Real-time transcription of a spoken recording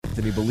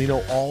Anthony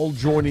Bellino, all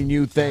joining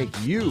you.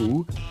 Thank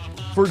you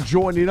for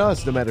joining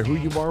us, no matter who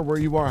you are, where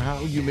you are, how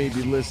you may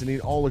be listening,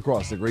 all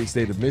across the great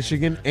state of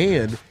Michigan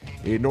and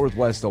in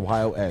Northwest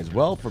Ohio as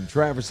well. From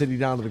Traverse City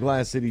down to the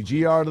Glass City,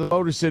 GR to the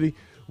Motor City,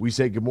 we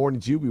say good morning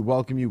to you. We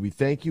welcome you. We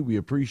thank you. We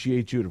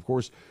appreciate you. And, of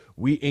course,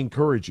 we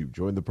encourage you.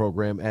 Join the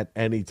program at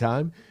any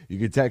time. You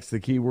can text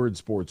the keyword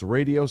sports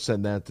radio.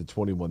 Send that to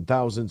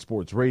 21,000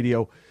 sports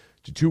radio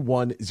to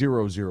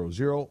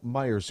 21000.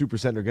 Meyer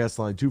Supercenter guest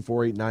line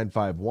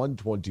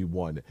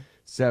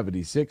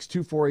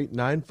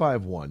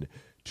 248-951-2176.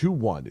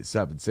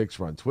 248-951-2176.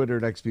 We're on Twitter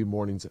at XB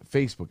Mornings,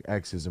 Facebook,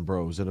 X's and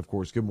Bros. And, of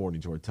course, good morning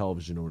to our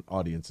television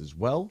audience as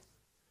well.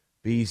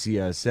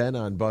 BCSN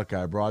on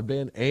Buckeye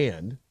Broadband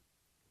and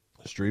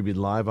streaming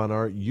live on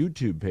our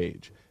YouTube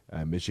page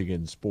at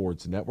Michigan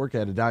Sports Network.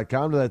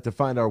 Added.com to that to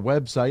find our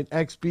website.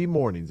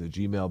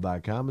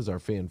 xbmornings@gmail.com is our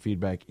fan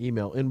feedback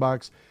email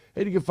inbox.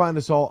 And you can find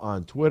us all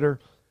on Twitter.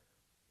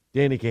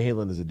 Danny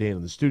Cahalan is a Dan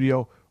in the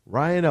studio.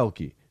 Ryan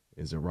Elke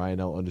is a Ryan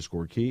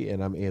L_Key.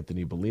 And I'm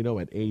Anthony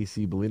Bellino at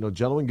AC Bellino.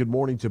 Gentlemen, good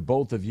morning to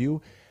both of you.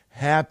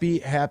 Happy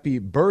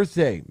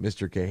birthday,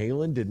 Mr.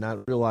 Cahalan. Did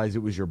not realize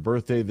it was your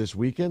birthday this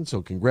weekend,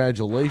 so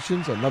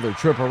congratulations. Another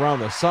trip around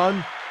the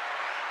sun.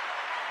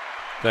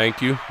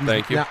 Thank you.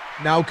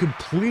 Now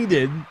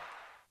completed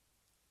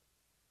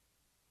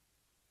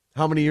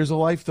how many years of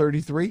life?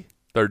 33?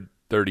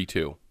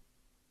 32.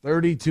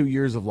 32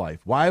 years of life.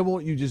 Why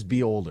won't you just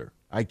be older?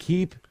 I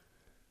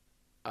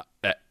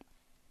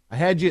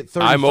had you at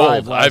 35. I'm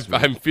old.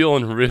 I'm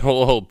feeling real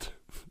old.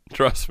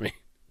 Trust me.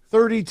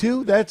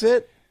 32? That's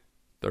it?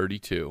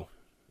 32.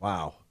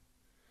 Wow.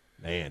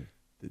 Man,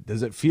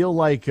 does it feel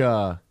like,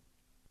 as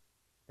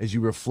you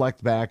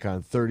reflect back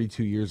on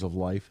 32 years of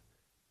life,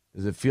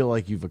 does it feel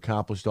like you've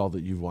accomplished all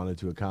that you've wanted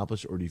to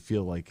accomplish, or do you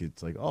feel like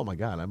it's like, oh, my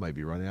God, I might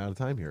be running out of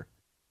time here?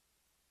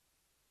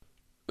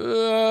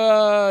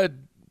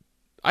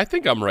 I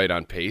think I'm right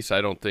on pace. I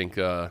don't think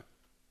I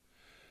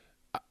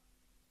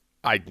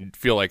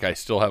feel like I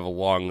still have a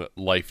long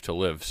life to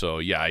live. So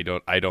yeah, I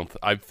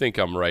think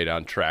I'm right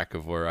on track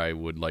of where I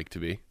would like to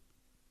be.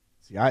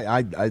 See,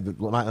 my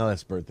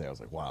last birthday, I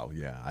was like, wow,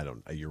 yeah,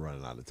 you're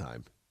running out of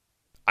time.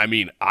 I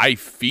mean, I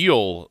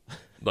feel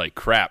like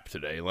crap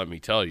today, let me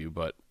tell you,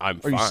 but I'm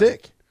fine. Are you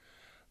sick?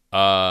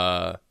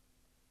 I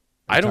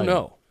don't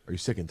know. Are you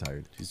sick and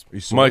tired?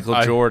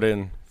 Michael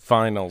Jordan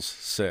finals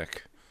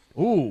sick.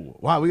 Ooh,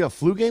 wow, we got a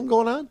flu game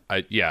going on? I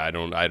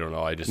don't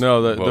know. I just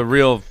the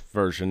real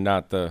version,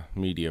 not the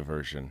media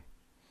version.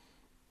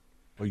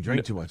 Oh, you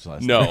drank too much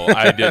last night. No,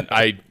 I didn't.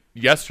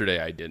 Yesterday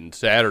I didn't.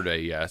 Saturday,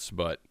 yes,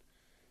 but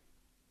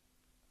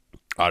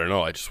I don't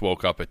know. I just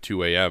woke up at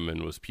 2 a.m.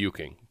 and was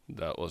puking.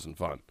 That wasn't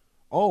fun.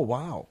 Oh,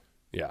 wow.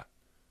 Yeah.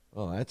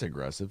 Oh, that's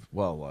aggressive.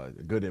 Well, a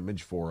good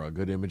image for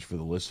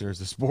the listeners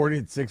this morning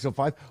at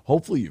 6:05.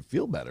 Hopefully you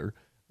feel better.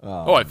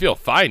 I feel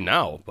fine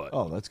now, but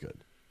that's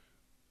good.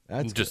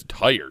 I'm just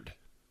tired.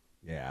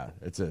 Yeah,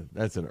 that's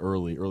an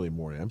early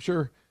morning. I'm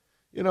sure,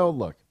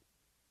 look,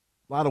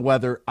 a lot of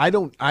weather. I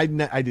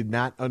did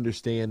not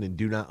understand and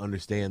do not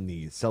understand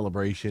the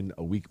celebration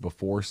a week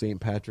before St.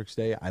 Patrick's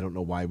Day. I don't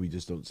know why we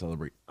just don't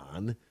celebrate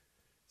on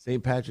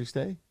St. Patrick's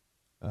Day.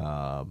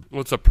 Well,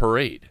 it's a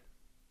parade.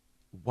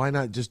 Why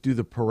not just do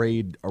the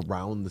parade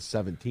around the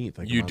 17th?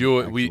 Like you do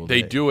it.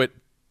 They do it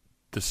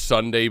the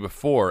Sunday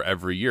before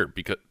every year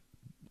because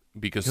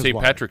St.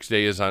 Patrick's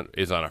Day is on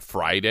a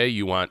Friday.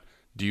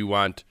 Do you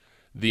want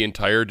the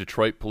entire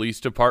Detroit Police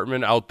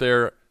Department out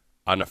there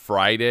on a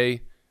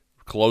Friday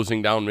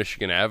closing down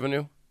Michigan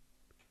Avenue?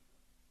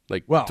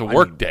 It's a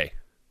work day.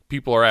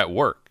 People are at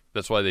work.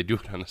 That's why they do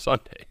it on a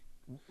Sunday.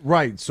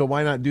 Right. So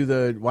why not do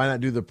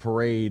the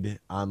parade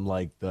on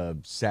like the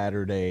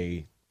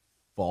Saturday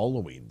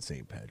following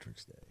St.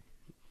 Patrick's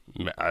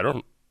Day? I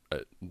don't.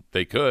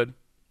 They could.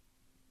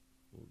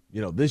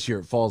 This year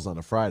it falls on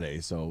a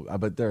Friday, so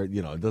but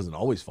it doesn't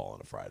always fall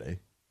on a Friday.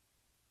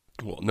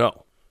 Well,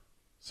 no.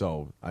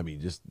 So I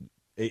mean,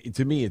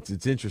 to me,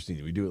 it's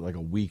interesting. We do it like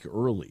a week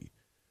early.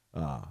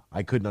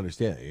 I couldn't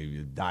understand it.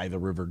 You dye the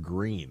river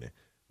green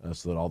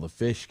so that all the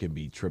fish can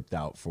be tripped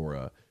out for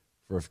a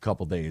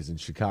couple days in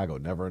Chicago.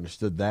 Never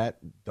understood that.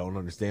 Don't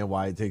understand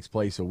why it takes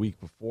place a week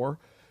before.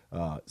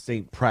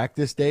 St.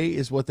 Practice Day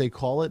is what they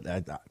call it.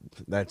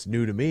 That's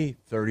new to me.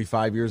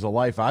 35 years of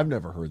life, I've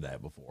never heard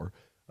that before.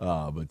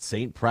 But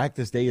St.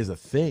 Practice Day is a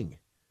thing,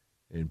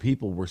 and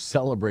people were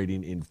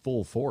celebrating in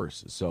full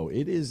force. So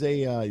it is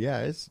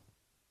it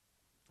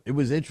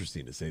was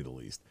interesting to say the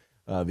least.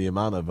 The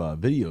amount of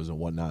videos and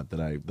whatnot that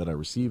I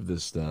received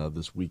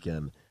this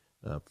weekend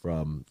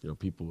from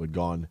people who had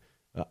gone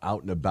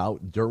out and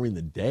about during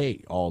the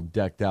day, all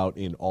decked out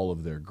in all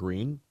of their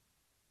green,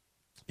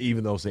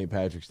 even though St.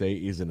 Patrick's Day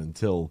isn't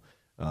until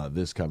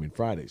this coming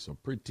Friday. So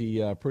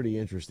pretty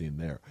interesting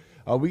there.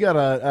 We got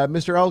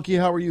Mr. Elke.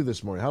 How are you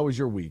this morning? How was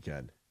your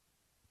weekend?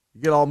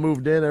 You get all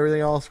moved in,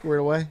 everything all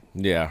squared away?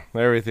 Yeah,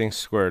 everything's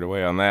squared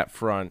away on that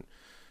front.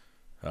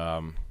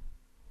 My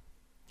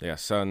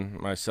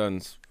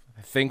son's,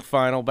 I think,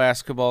 final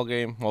basketball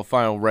game. Well,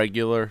 final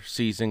regular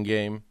season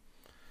game.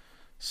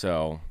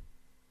 So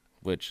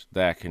which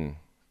that can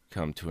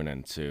come to an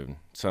end soon.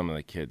 Some of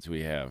the kids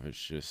we have,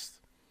 it's just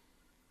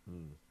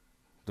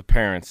the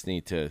parents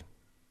need to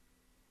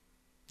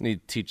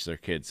teach their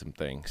kids some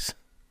things.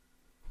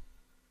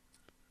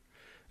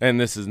 And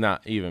this is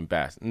not even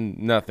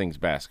nothing's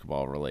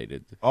basketball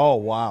related. Oh,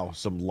 wow.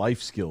 Some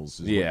life skills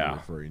is what you're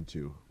referring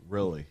to.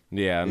 Really?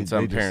 Yeah, and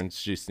some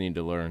parents just need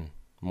to learn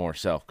more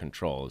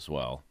self-control as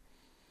well.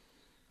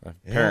 A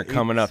parent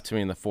coming up to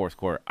me in the fourth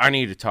quarter, I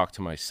need to talk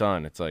to my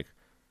son. It's like,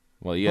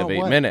 well, you have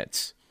 8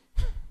 minutes.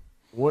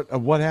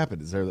 What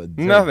happened? Is there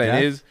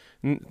nothing?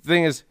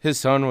 Thing is, his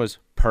son was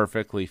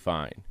perfectly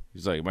fine.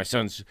 He's like, my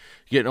son's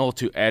getting a little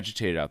too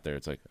agitated out there.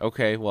 It's like,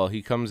 okay, well,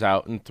 he comes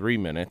out in 3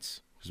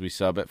 minutes because we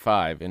sub at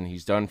 5, and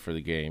he's done for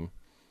the game.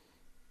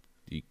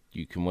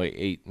 You can wait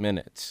 8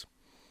 minutes.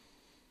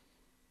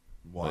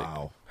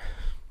 Wow,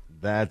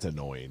 that's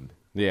annoying.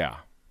 Yeah,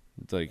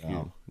 it's like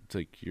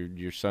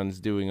your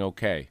son's doing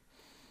okay.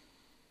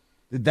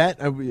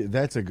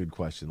 That's a good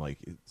question. Like,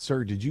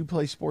 sir, did you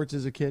play sports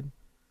as a kid?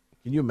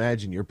 Can you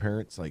imagine your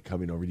parents like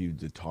coming over to you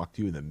to talk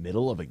to you in the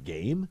middle of a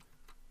game?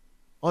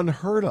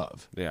 Unheard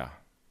of. Yeah,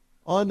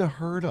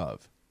 unheard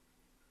of.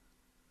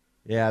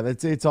 Yeah,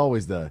 it's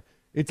always the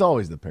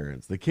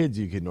parents. The kids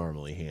you can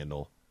normally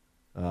handle,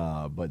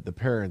 but the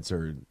parents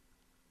are,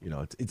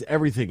 it's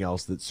everything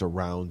else that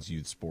surrounds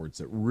youth sports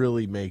that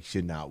really makes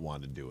you not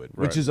want to do it,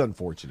 which is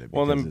unfortunate.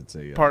 Well, then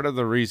part of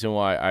the reason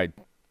why I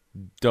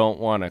don't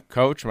want to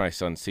coach my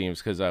son's teams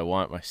because I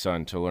want my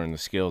son to learn the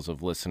skills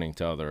of listening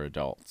to other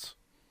adults.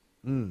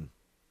 It's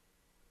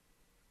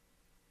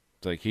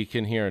like he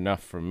can hear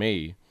enough from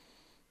me.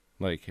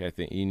 Like, I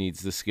think he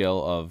needs the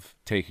skill of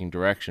taking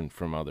direction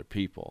from other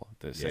people at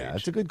this age.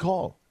 That's a good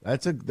call.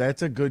 That's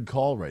a good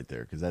call right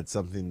there, because that's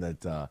something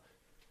that,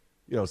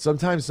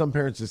 sometimes some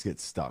parents just get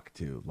stuck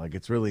too. Like,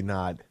 it's really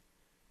not,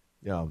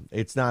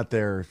 it's not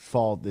their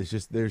fault. It's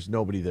just there's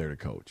nobody there to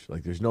coach.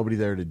 Like, there's nobody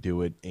there to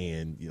do it,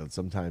 and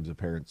sometimes the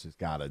parents just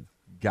gotta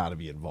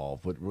be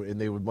involved. And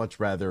they would much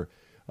rather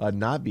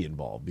not be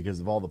involved because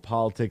of all the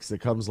politics that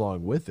comes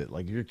along with it.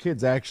 Like, if your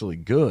kid's actually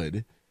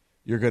good,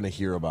 you're going to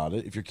hear about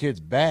it. If your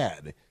kid's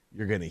bad,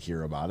 you're going to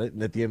hear about it.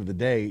 And at the end of the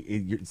day,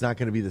 it's not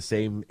going to be the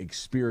same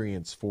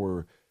experience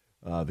for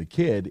the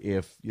kid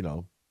if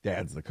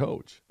dad's the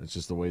coach. It's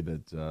just the way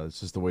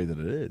that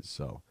it is.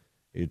 So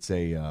it's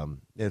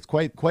it's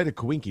quite a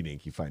coinky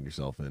dink you find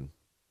yourself in.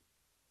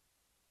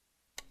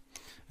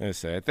 I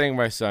think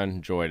my son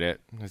enjoyed it.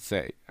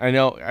 I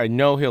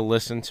know he'll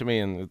listen to me,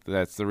 and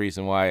that's the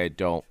reason why I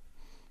don't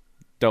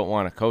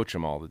want to coach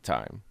him all the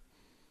time.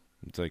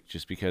 It's like,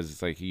 just because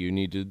it's like you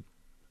need to,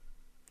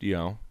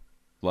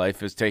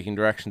 life is taking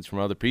directions from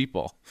other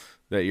people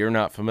that you're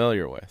not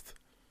familiar with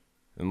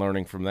and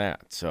learning from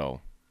that.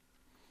 So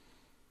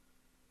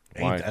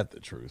ain't that the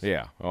truth?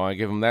 Yeah. I want to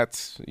give him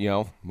that,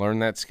 learn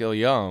that skill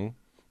young,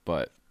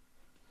 but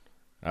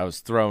I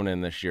was thrown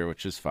in this year,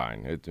 which is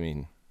fine.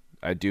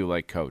 I do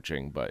like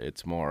coaching, but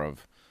it's more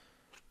of,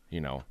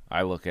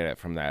 I look at it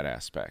from that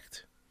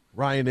aspect.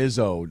 Ryan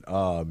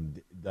Izzo,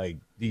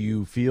 do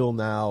you feel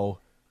now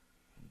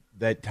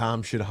that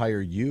Tom should hire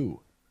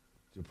you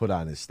to put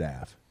on his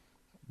staff?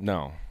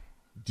 No.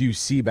 Do you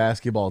see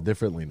basketball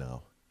differently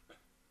now?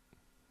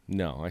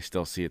 No, I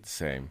still see it the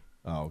same.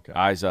 Oh, okay.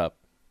 Eyes up,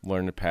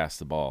 learn to pass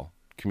the ball,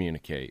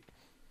 communicate.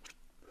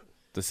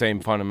 The same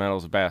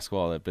fundamentals of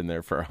basketball that have been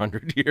there for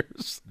 100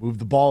 years. Move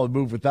the ball and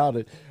move without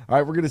it. All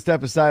right, we're going to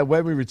step aside.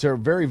 When we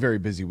return, very, very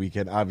busy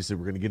weekend. Obviously,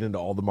 we're going to get into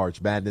all the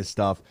March Madness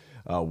stuff.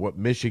 What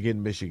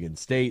Michigan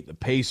State, the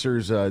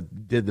Pacers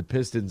did the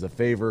Pistons a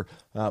favor.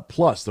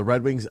 Plus, the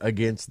Red Wings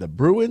against the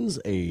Bruins,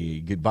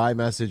 a goodbye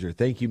message or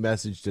thank you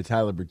message to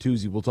Tyler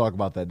Bertuzzi. We'll talk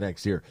about that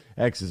next year.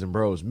 X's and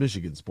Bros,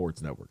 Michigan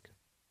Sports Network.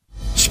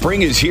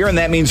 Spring is here, and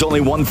that means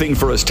only one thing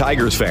for us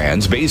Tigers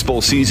fans.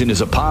 Baseball season is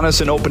upon us,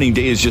 and opening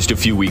day is just a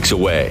few weeks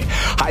away.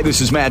 Hi,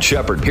 this is Matt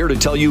Shepard, here to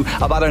tell you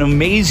about an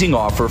amazing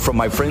offer from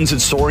my friends at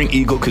Soaring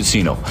Eagle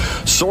Casino.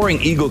 Soaring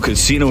Eagle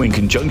Casino, in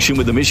conjunction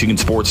with the Michigan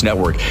Sports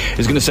Network,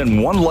 is going to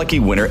send one lucky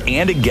winner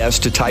and a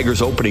guest to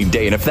Tigers opening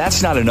day. And if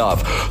that's not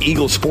enough,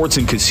 Eagle Sports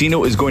and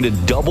Casino is going to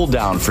double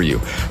down for you.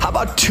 How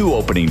about 2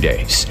 opening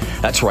days?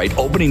 That's right,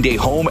 opening day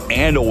home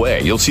and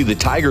away. You'll see the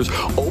Tigers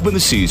open the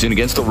season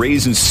against the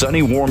Rays in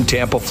sunny, warm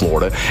Tampa,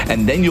 Florida,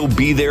 and then you'll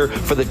be there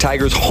for the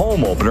Tigers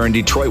home opener in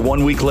Detroit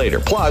 1 week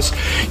later. Plus,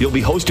 you'll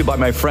be hosted by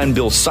my friend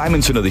Bill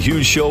Simonson of The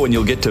Huge Show, and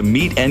you'll get to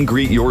meet and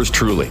greet yours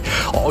truly.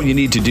 All you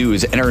need to do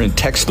is enter and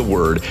text the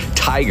word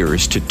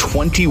Tigers to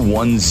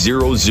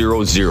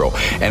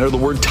 21000. Enter the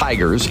word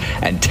Tigers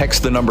and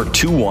text the number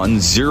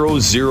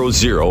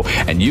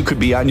 21000, and you could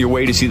be on your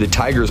way to see the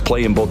Tigers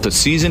play in both the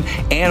season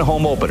and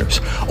home openers.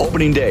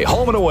 Opening day,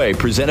 home and away,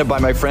 presented by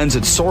my friends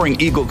at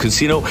Soaring Eagle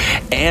Casino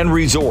and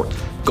Resort.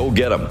 Go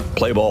get them.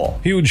 Play ball.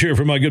 Huge here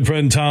for my good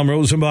friend Tom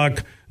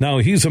Rosenbach. Now,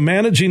 he's a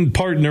managing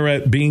partner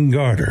at Bean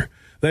Garter.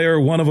 They are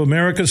one of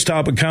America's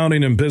top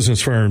accounting and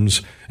business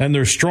firms, and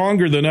they're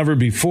stronger than ever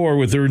before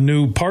with their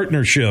new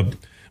partnership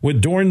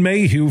with Dorn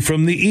Mayhew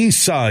from the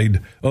east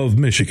side of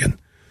Michigan.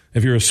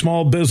 If you're a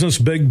small business,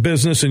 big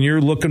business, and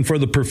you're looking for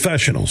the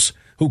professionals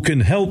who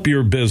can help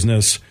your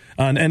business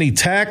on any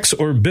tax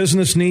or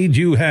business need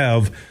you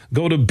have.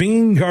 Go to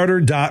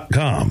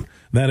BeanGarter.com.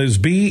 That is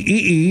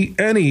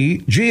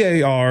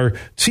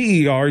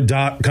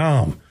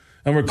BeanGarter.com.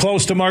 And we're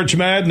close to March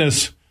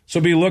Madness, so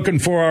be looking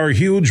for our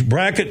huge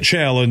bracket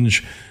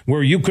challenge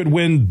where you could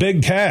win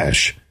big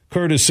cash,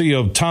 courtesy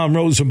of Tom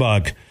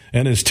Rosenbach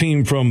and his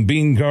team from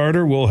Bean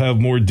Garter. We'll have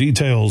more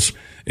details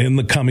in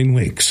the coming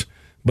weeks.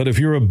 But if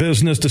you're a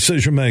business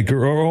decision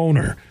maker or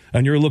owner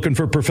and you're looking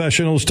for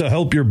professionals to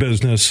help your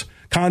business,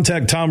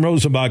 contact Tom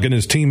Rosenbach and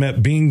his team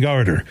at Bean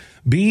Garter.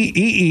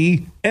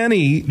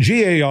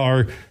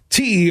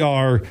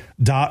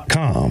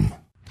 BeanGarter.com.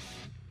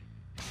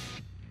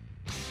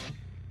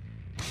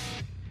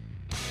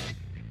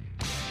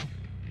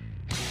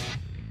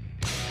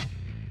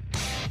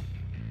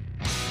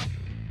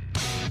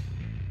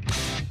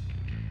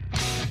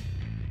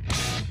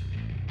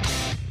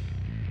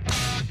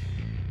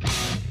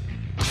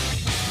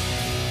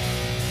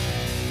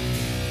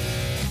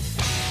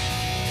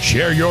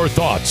 Share your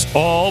thoughts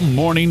all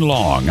morning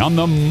long on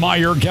the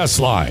Meijer Guest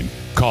Line.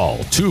 Call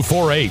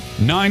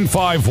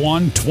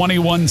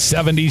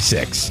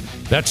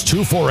 248-951-2176. That's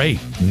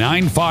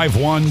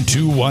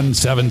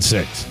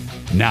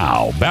 248-951-2176.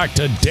 Now, back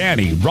to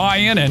Danny,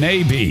 Ryan, and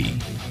AB.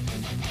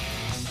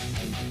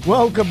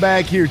 Welcome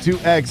back here to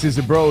X's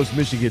and Bros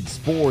Michigan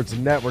Sports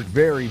Network.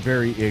 Very,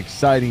 very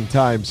exciting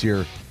times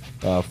here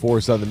for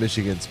us on the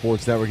Michigan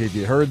Sports Network. If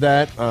you heard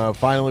that,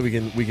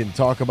 finally we can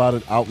talk about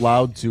it out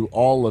loud to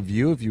all of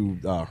you. If you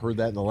heard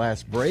that in the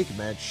last break,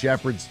 Matt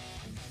Shepard's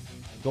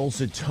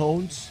dulcet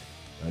tones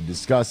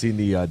discussing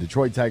the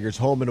Detroit Tigers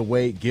home and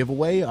away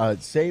giveaway.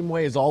 Same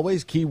way as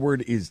always,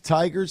 keyword is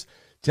Tigers.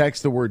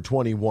 Text the word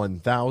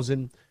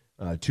 21,000.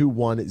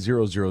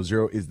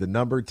 21000 is the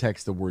number.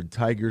 Text the word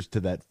Tigers to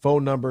that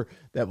phone number.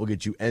 That will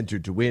get you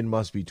entered to win.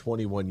 Must be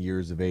 21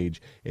 years of age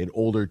and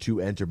older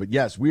to enter. But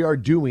yes, we are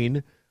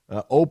doing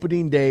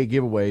opening day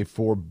giveaway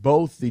for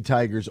both the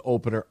Tigers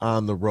opener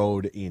on the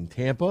road in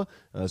Tampa.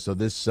 So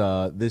this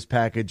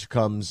package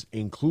comes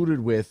included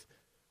with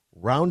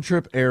round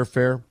trip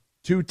airfare,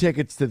 2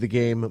 tickets to the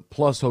game,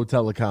 plus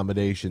hotel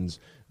accommodations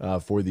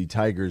for the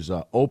Tigers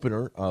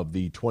opener of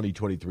the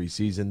 2023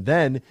 season.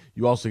 Then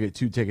you also get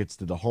 2 tickets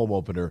to the home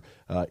opener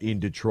in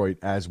Detroit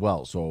as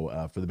well.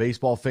 So for the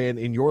baseball fan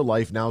in your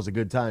life, now's a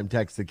good time.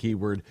 Text the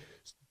keyword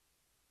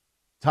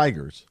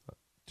Tigers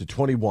to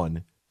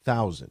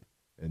 21,000.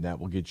 And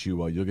that will get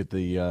you, you'll get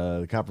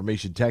the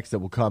confirmation text that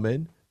will come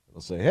in.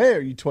 It'll say, hey,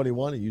 are you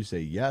 21? And you say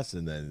yes.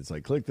 And then it's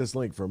like, click this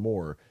link for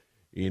more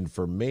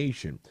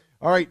information.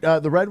 All right,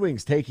 the Red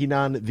Wings taking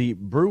on the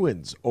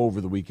Bruins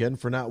over the weekend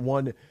for not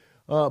one,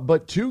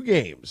 but 2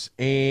 games.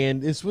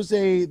 And this was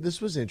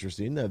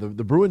interesting.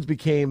 The Bruins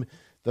became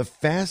the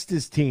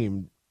fastest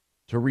team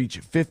to reach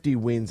 50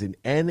 wins in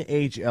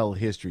NHL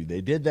history.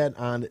 They did that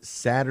on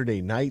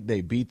Saturday night.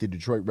 They beat the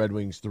Detroit Red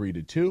Wings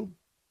 3-2.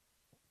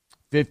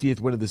 50th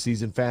win of the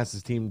season,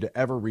 fastest team to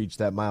ever reach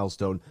that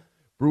milestone.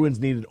 Bruins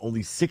needed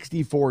only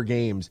 64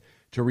 games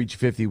to reach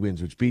 50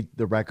 wins, which beat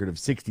the record of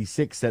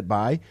 66 set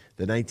by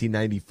the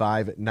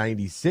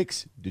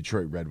 1995-96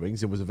 Detroit Red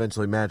Wings. It was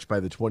eventually matched by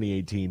the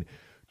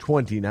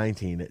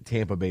 2018-2019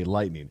 Tampa Bay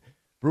Lightning.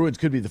 Bruins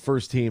could be the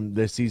first team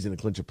this season to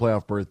clinch a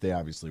playoff berth. They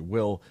obviously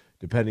will,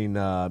 depending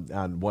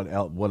on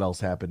what else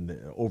happened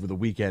over the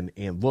weekend.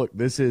 And look,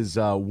 this is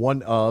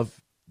one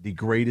of the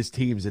greatest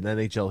teams in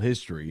NHL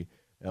history.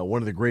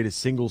 One of the greatest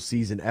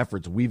single-season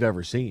efforts we've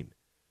ever seen.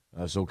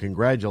 So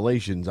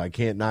congratulations. I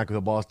can't knock the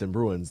Boston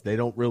Bruins. They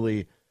don't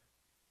really,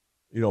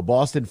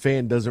 Boston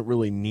fan doesn't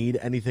really need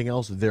anything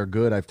else. They're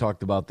good. I've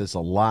talked about this a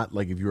lot.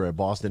 Like if you're a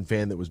Boston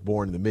fan that was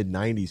born in the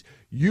mid-'90s,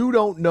 you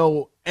don't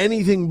know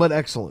anything but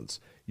excellence.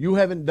 You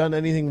haven't done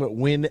anything but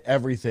win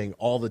everything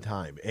all the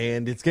time.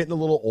 And it's getting a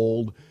little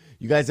old.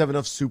 You guys have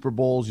enough Super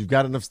Bowls. You've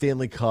got enough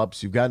Stanley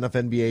Cups. You've got enough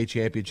NBA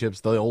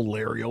championships, the old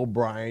Larry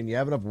O'Brien. You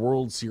have enough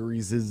World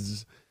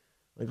Series.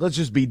 Like, let's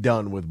just be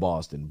done with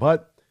Boston.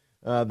 But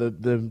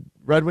the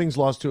Red Wings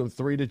lost to them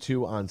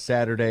 3-2 on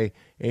Saturday,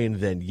 and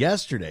then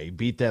yesterday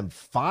beat them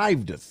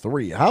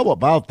 5-3. How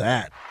about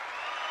that?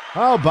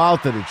 How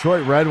about the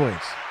Detroit Red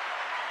Wings?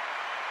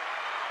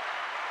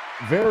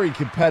 Very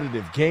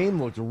competitive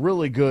game. Looked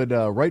really good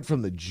right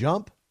from the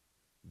jump.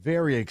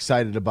 Very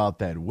excited about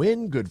that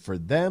win. Good for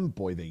them.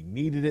 Boy, they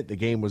needed it. The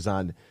game was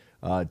on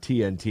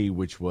TNT,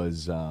 which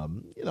was,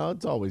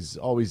 it's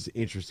always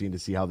interesting to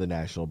see how the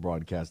national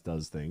broadcast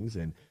does things.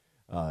 And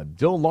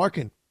Dylan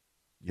Larkin,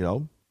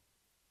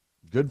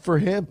 good for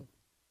him.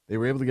 They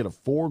were able to get a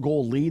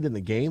 4-goal lead in the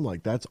game.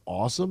 Like, that's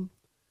awesome.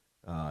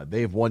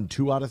 They have won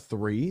 2 out of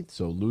 3,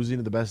 so losing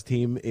to the best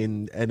team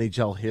in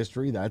NHL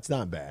history, that's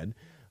not bad.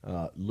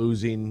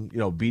 Losing,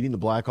 beating the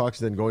Blackhawks,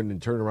 and then going and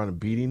turning around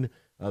and beating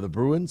the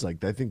Bruins,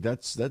 like, I think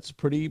that's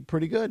pretty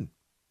good.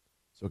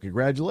 So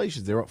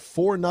congratulations. They're up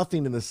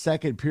 4-0 in the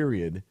second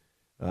period.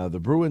 The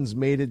Bruins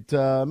made it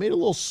a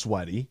little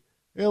sweaty.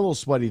 A little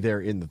sweaty there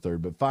in the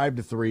third, but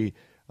 5-3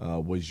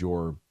 was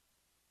your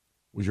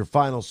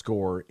final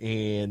score,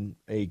 and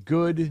a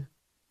good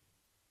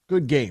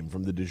good game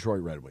from the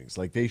Detroit Red Wings.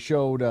 Like they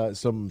showed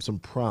some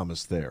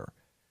promise there.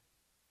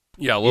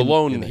 Yeah,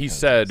 Lalone, he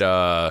said,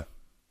 I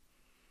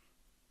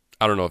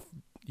don't know if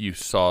you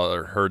saw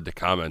or heard the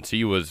comments.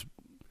 He was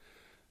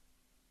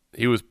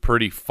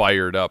pretty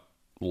fired up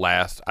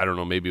last, I don't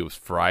know, maybe it was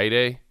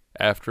Friday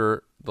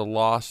after the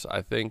loss,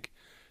 I think.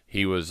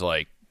 He was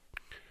like,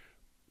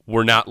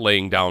 we're not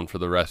laying down for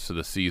the rest of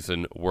the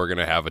season. We're going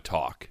to have a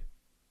talk.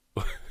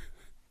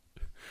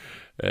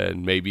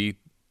 And maybe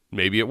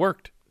it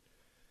worked.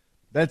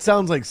 That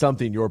sounds like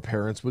something your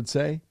parents would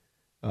say.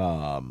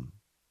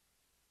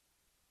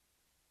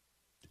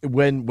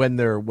 When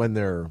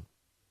they're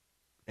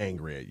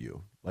angry at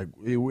you, like,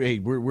 hey,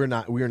 we're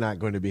not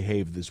going to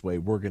behave this way.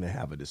 We're going to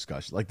have a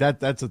discussion. Like that.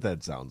 That's what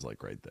that sounds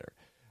like right there.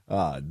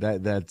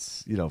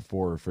 That's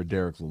for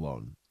Derek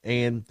Lalone,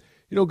 and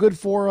good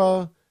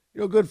for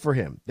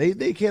him.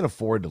 They can't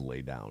afford to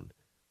lay down,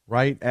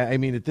 right? I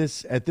mean, at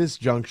this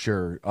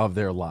juncture of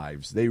their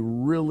lives, they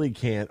really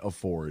can't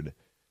afford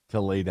to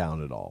lay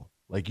down at all.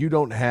 Like, you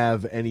don't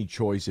have any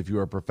choice if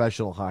you're a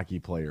professional hockey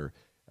player.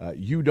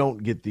 You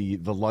don't get the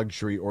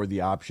luxury or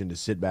the option to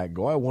sit back and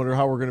go, I wonder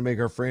how we're going to make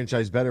our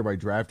franchise better by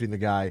drafting the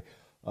guy,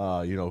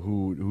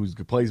 who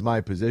plays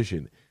my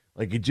position.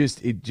 Like, it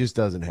just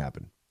doesn't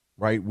happen,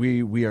 right?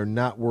 We are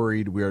not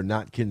worried. We are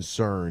not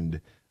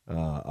concerned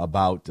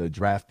about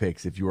draft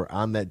picks. If you are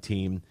on that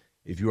team,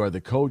 if you are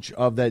the coach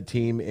of that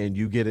team and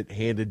you get it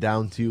handed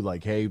down to you,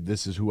 like, hey,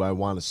 this is who I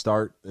want to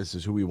start. This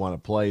is who we want to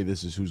play.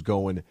 This is who's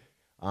going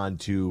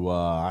onto,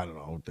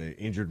 the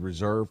injured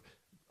reserve.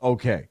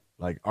 Okay.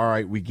 Like, all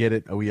right, we get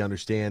it. We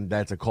understand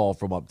that's a call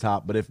from up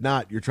top. But if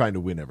not, you're trying to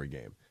win every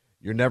game.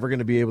 You're never going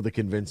to be able to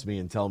convince me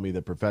and tell me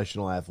that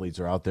professional athletes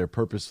are out there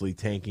purposely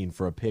tanking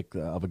for a pick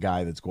of a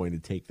guy that's going to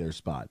take their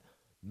spot.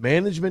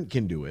 Management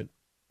can do it.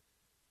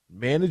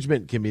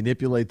 Management can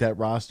manipulate that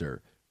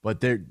roster. But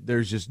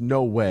there's just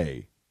no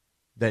way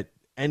that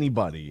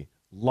anybody,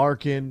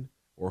 Larkin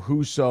or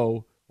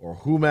Husso or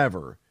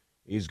whomever,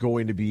 is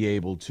going to be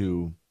able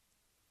to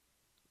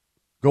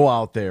go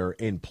out there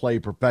and play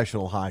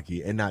professional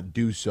hockey and not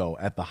do so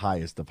at the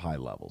highest of high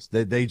levels.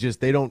 They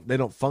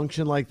don't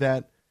function like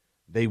that.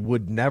 They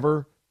would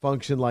never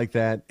function like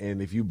that. And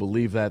if you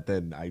believe that,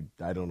 then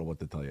I don't know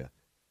what to tell you.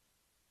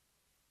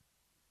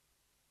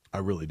 I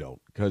really don't,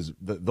 because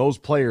those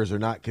players are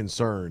not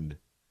concerned.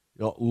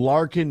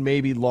 Larkin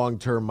maybe long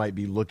term might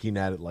be looking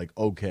at it like,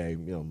 okay,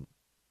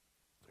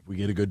 if we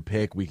get a good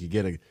pick, we could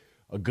get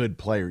a good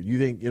player. You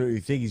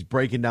think he's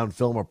breaking down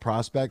film of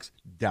prospects?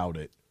 Doubt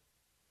it.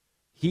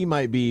 He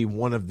might be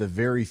one of the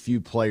very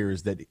few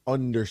players that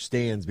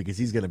understands, because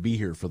he's going to be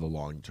here for the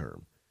long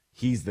term.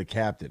 He's the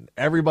captain.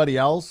 Everybody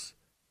else,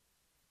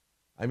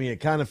 I mean, it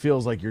kind of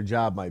feels like your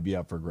job might be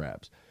up for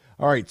grabs.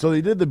 All right, so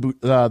they did the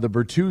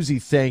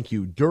Bertuzzi thank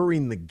you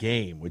during the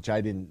game, which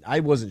I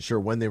wasn't sure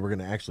when they were going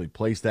to actually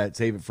place that,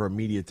 save it for a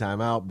media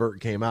timeout.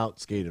 Bert came out,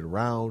 skated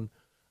around,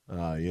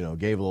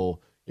 gave a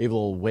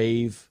little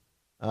wave.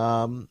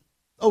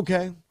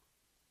 Okay.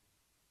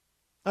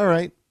 All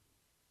right.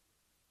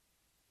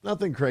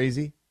 Nothing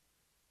crazy.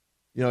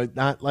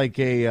 Not like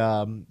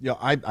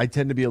I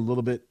tend to be a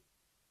little bit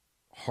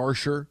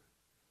harsher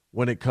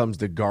when it comes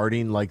to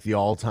guarding like the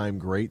all-time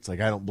greats. Like,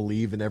 I don't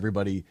believe in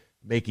everybody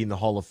making the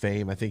Hall of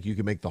Fame. I think you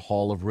can make the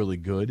Hall of really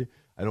good.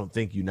 I don't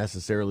think you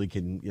necessarily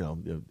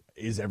can,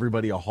 is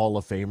everybody a Hall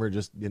of Famer?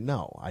 Just,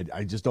 no,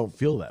 I just don't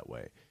feel that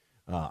way.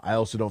 I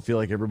also don't feel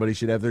like everybody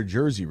should have their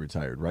jersey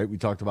retired, right? We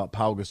talked about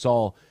Pau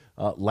Gasol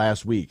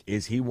last week.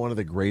 Is he one of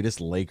the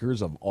greatest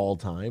Lakers of all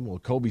time? Well,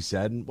 Kobe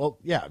said, well,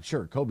 yeah,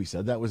 sure. Kobe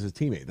said that was his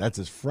teammate. That's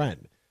his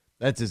friend.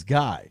 That's his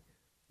guy.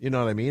 You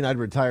know what I mean? I'd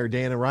retire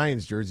Dan and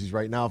Ryan's jerseys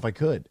right now if I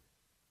could.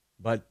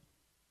 But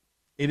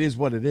it is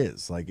what it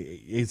is. Like,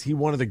 is he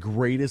one of the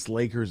greatest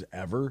Lakers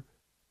ever?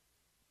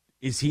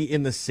 Is he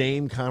in the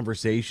same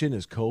conversation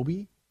as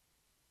Kobe?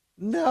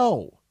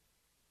 No.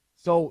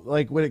 So,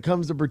 like, when it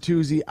comes to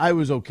Bertuzzi, I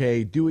was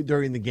okay. Do it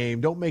during the game.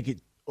 Don't make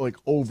it, like,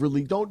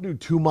 overly. Don't do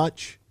too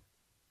much.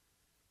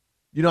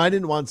 I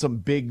didn't want some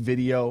big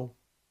video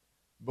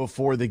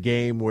before the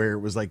game where it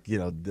was like,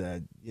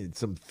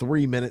 some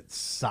 3-minute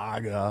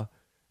saga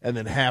and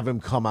then have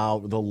him come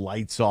out with the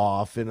lights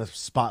off in a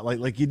spotlight.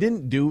 Like, we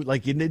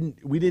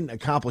didn't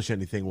accomplish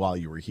anything while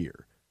you were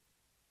here.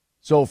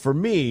 So for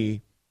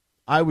me,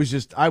 I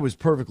was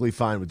perfectly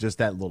fine with just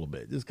that little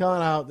bit. Just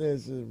coming out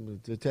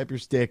to tap your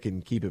stick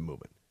and keep it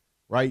moving,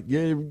 right?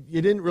 You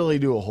didn't really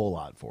do a whole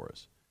lot for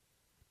us.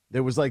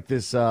 There was like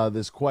this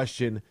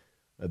question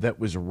that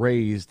was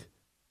raised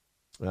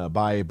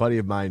by a buddy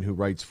of mine who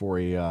writes for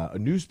a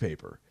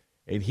newspaper,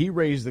 and he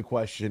raised the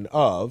question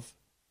of,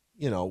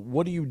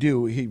 what do you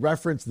do? He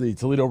referenced the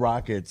Toledo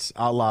Rockets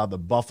a la the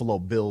Buffalo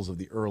Bills of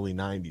the early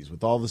 90s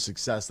with all the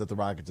success that the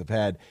Rockets have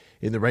had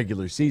in the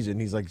regular season.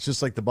 He's like, it's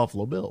just like the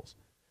Buffalo Bills.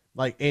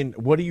 Like, and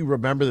what do you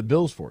remember the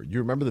Bills for? You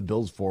remember the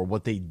Bills for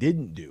what they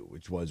didn't do,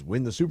 which was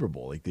win the Super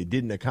Bowl. Like, they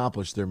didn't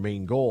accomplish their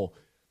main goal.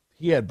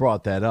 He had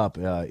brought that up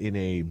in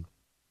a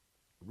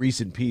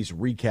recent piece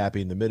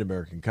recapping the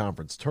Mid-American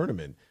Conference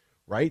tournament,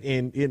 right?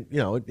 And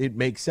it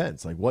makes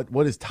sense. Like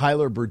what is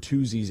Tyler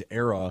Bertuzzi's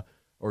era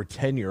or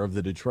tenure of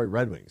the Detroit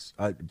Red Wings?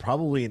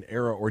 Probably an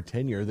era or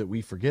tenure that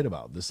we forget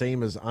about. The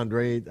same as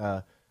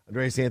Andreas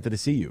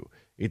Athanasiou.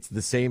 It's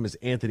the same as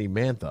Anthony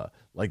Mantha.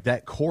 Like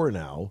that core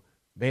now,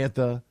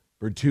 Mantha,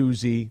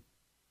 Bertuzzi,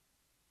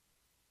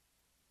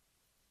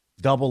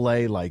 Double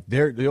A, like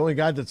the only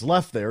guy that's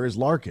left there is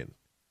Larkin.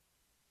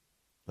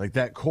 Like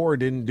that core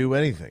didn't do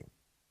anything.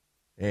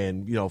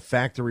 And,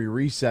 factory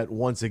reset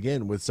once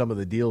again with some of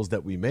the deals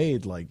that we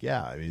made. Like,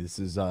 yeah, I mean, this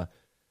is a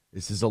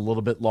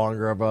little bit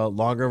longer of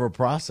a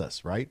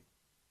process, right?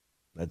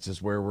 That's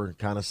just where we're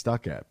kind of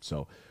stuck at.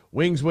 So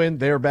Wings win.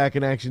 They're back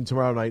in action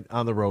tomorrow night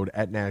on the road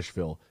at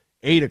Nashville.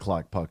 8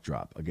 o'clock puck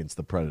drop against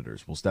the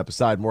Predators. We'll step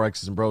aside. More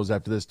X's and Bros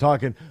after this.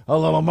 Talking a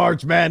little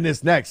March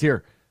Madness next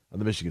here on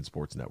the Michigan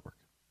Sports Network.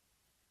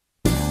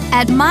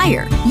 At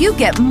Meijer, you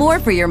get more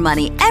for your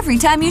money every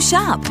time you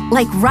shop.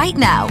 Like right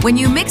now, when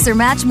you mix or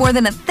match more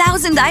than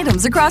 1,000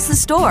 items across the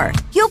store,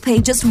 you'll pay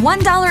just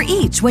 $1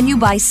 each when you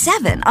buy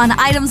 7 on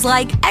items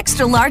like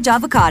extra large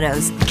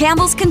avocados,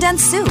 Campbell's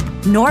condensed soup,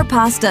 Knorr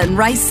pasta and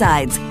rice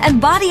sides, and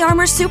Body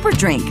Armor Super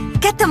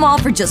Drink. Get them all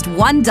for just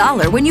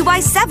 $1 when you buy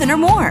 7 or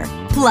more.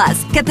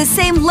 Plus, get the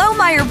same low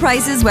Meijer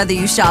prices whether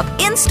you shop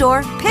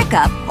in-store,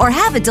 pick-up, or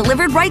have it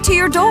delivered right to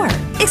your door.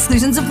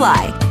 Exclusions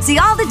apply. See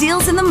all the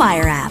deals in the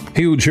Meijer app.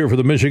 Huge here for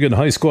the Michigan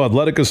High School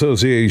Athletic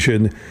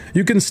Association.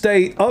 You can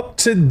stay up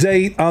to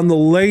date on the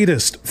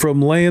latest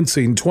from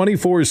Lansing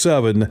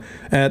 24/7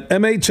 at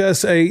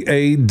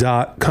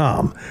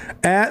MHSAA.com,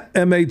 at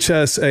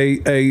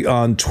MHSAA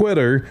on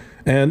Twitter,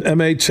 and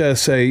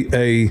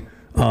MHSAA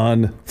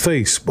on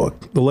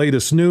Facebook. The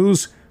latest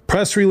news,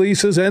 press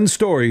releases, and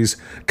stories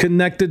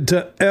connected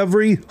to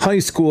every high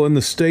school in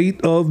the state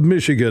of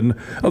Michigan,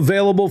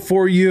 available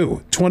for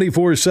you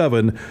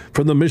 24/7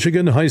 from the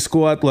Michigan High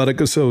School Athletic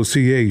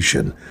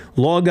Association.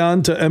 Log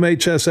on to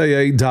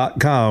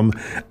MHSAA.com,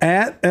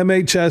 at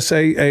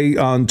MHSAA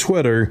on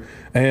Twitter,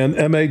 and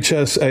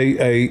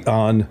MHSAA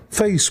on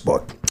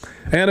Facebook.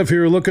 And if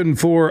you're looking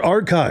for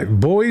archive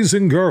boys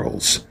and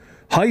girls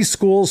high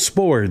school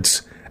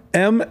sports,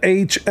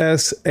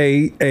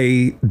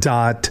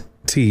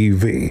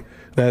 MHSAA.TV.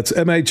 That's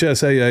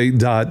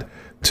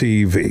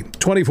MHSAA.TV.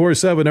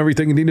 24/7,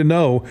 everything you need to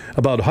know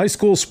about high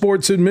school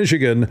sports in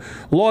Michigan.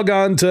 Log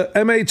on to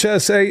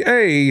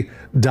MHSAA.com.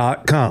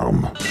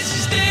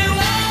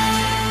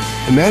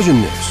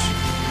 Imagine this,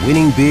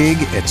 winning big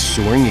at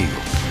Soaring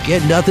Eagle.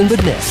 Get nothing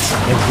but nets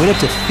and win up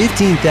to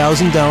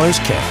 $15,000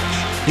 cash.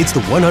 It's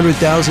the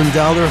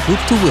 $100,000 Hoop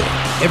to Win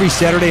every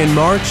Saturday in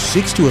March,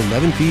 6 to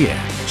 11 p.m.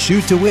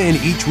 Shoot to win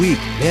each week.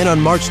 And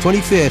on March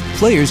 25th,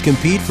 players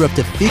compete for up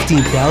to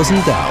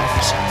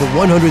 $15,000. The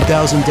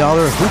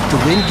 $100,000 Hoop to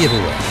Win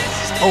giveaway.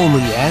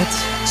 Only at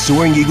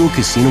Soaring Eagle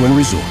Casino and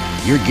Resort.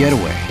 Your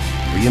getaway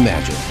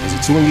reimagined.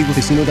 Visit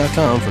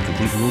SoaringEagleCasino.com for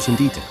complete rules and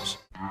details.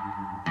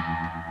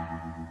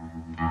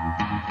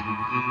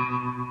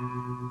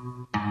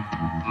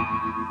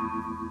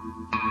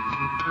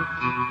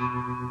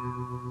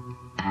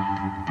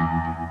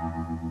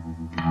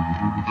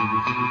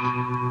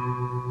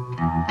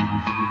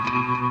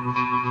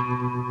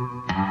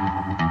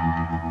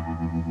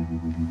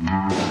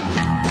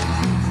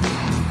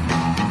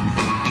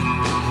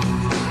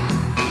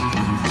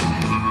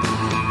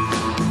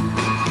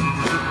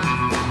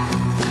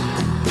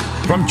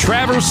 From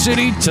Traverse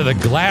City to the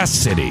Glass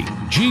City,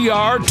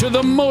 GR to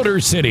the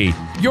Motor City,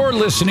 you're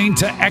listening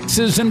to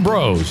X's and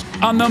Bros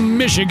on the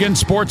Michigan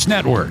Sports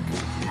Network.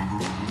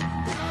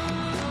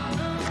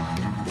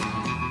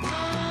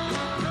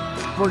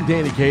 For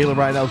Danny Kaler,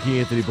 Ryan Elke,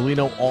 Anthony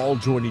Bellino, all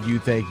joining you.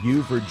 Thank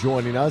you for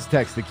joining us.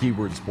 Text the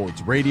keyword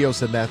Sports Radio.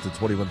 Send that to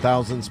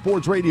 21,000.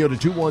 Sports Radio to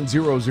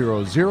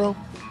 21000.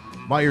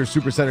 Meijer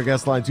Supercenter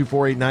guest line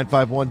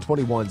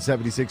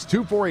 248-951-2176.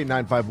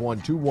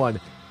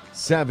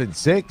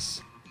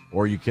 248-951-2176.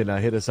 Or you can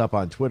hit us up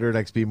on Twitter at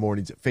XB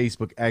Mornings, at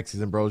Facebook,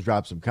 X's and Bros.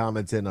 Drop some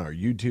comments in on our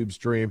YouTube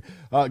stream.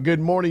 Good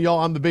morning, y'all.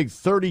 I'm the big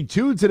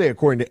 32 today,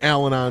 according to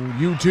Alan on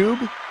YouTube.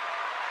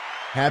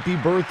 Happy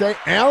birthday,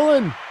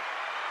 Alan.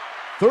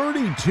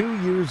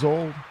 32 years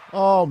old.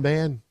 Oh,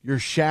 man. Your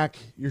Shaq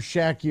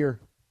year.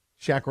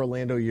 Shaq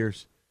Orlando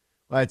years.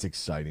 Well, that's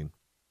exciting.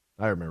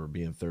 I remember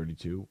being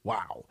 32.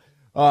 Wow.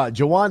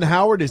 Juwan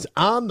Howard is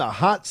on the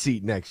hot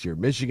seat next year.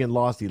 Michigan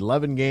lost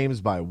 11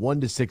 games by 1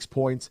 to 6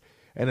 points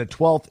and a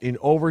 12th in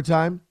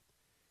overtime.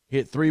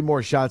 Hit 3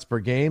 more shots per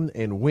game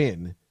and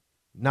win.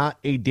 Not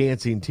a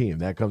dancing team.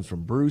 That comes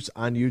from Bruce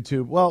on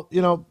YouTube. Well,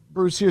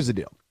 Bruce, here's the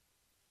deal.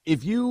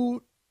 If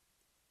you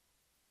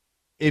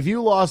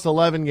lost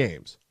 11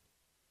 games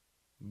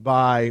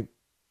by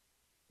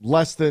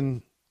less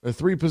than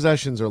 3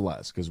 possessions or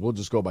less, because we'll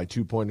just go by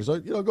 2-pointers,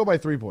 go by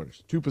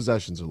 3-pointers, 2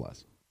 possessions or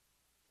less,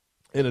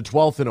 in a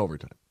 12th in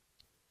overtime,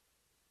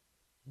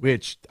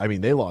 which,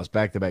 they lost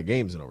back-to-back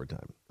games in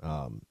overtime.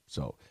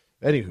 So,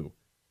 anywho,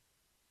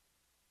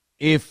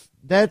 if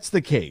that's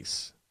the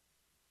case,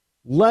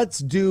 let's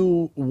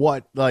do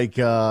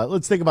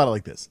let's think about it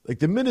like this. Like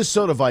the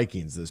Minnesota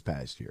Vikings this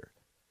past year.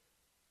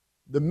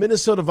 the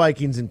Minnesota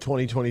Vikings in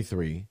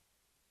 2023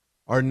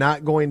 are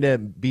not going to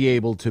be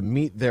able to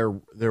meet their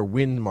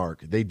win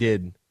mark they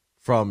did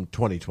from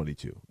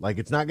 2022. Like,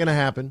 it's not going to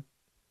happen.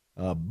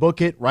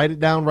 Book it, write it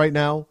down right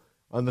now.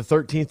 On the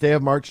 13th day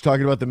of March,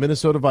 talking about the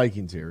Minnesota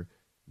Vikings here,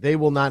 they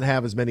will not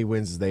have as many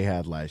wins as they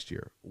had last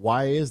year.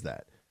 Why is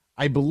that?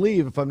 I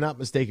believe, if I'm not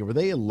mistaken, were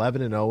they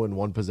 11-0 in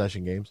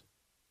one-possession games?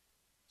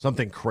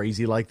 Something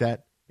crazy like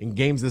that. In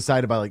games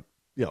decided by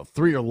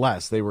 3 or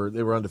less, they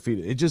were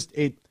undefeated.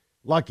 It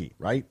lucky,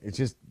 right? It's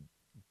just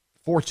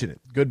fortunate.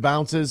 Good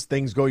bounces,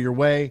 things go your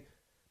way.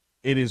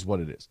 It is what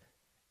it is.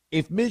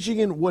 If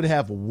Michigan would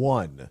have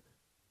won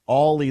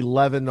all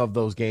 11 of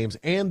those games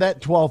and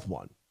that 12th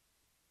one,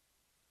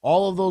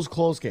 all of those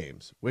close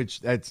games, which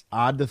that's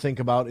odd to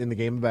think about in the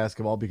game of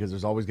basketball because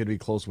there's always going to be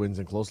close wins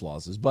and close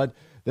losses. But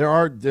there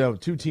are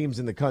two teams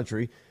in the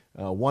country,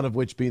 one of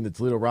which being the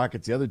Toledo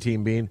Rockets, the other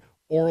team being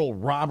Oral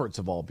Roberts,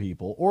 of all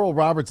people. Oral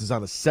Roberts is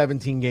on a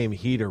 17-game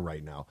heater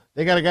right now.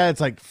 They got a guy that's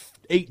like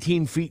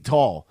 18 feet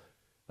tall.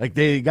 Like,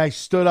 the guy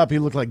stood up, he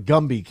looked like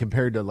Gumby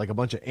compared to like a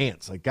bunch of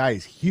ants. Like, guy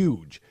is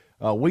huge.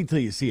 Wait till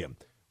you see him.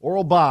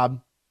 Oral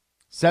Bob,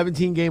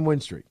 17-game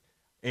win streak.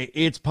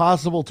 It's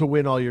possible to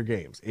win all your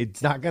games.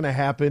 It's not going to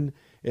happen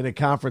in a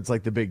conference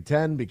like the Big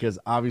Ten because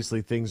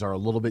obviously things are a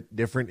little bit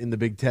different in the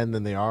Big Ten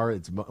than they are.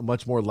 It's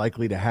much more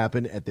likely to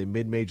happen at the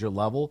mid-major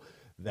level.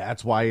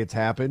 That's why it's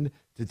happened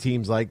to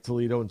teams like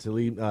Toledo and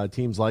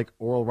teams like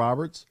Oral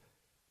Roberts,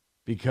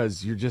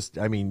 because it's just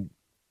not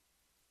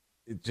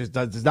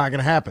going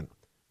to happen.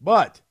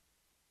 But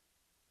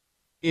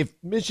if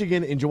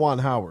Michigan and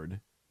Juwan Howard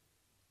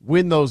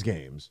win those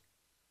games,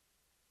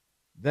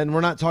 then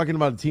we're not talking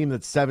about a team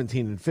that's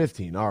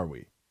 17-15, are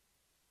we?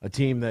 A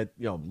team that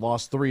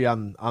lost 3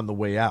 on the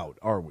way out,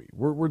 are we?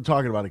 We're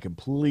talking about a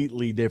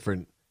completely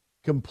different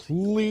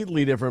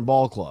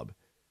ball club,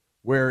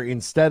 where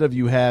instead of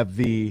you have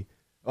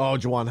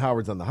Juwan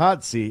Howard's on the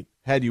hot seat,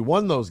 had you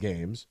won those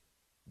games,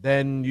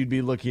 then you'd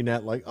be looking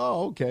at like,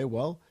 oh, okay,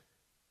 well,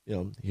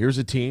 here's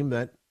a team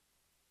that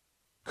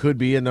could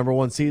be a number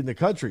 1 seed in the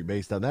country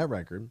based on that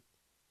record.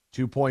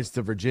 2 points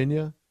to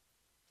Virginia,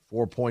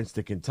 4 points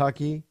to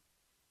Kentucky,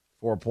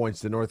 4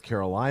 points to North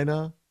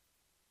Carolina,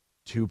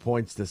 2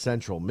 points to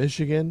Central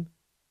Michigan.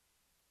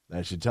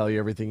 That should tell you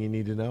everything you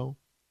need to know.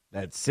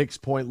 That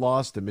 6-point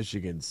loss to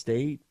Michigan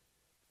State,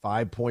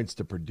 5 points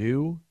to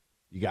Purdue.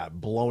 You got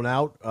blown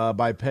out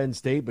by Penn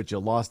State, but you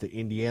lost to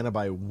Indiana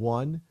by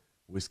 1,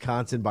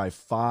 Wisconsin by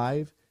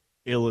 5,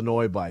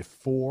 Illinois by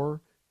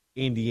 4,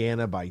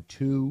 Indiana by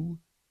 2.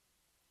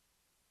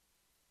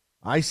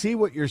 I see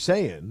what you're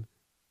saying.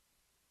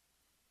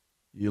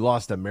 You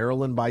lost to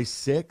Maryland by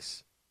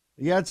 6.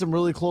 You had some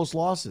really close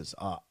losses.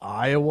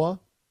 Iowa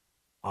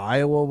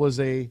was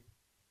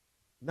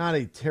not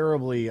a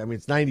terribly,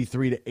 it's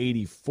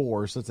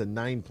 93-84, so it's a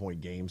 9-point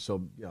game.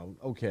 So,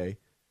 okay.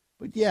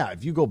 But yeah,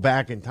 if you go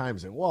back in time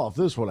and say, well, if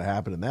this would have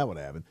happened and that would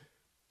have happened,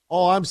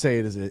 all I'm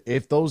saying is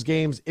if those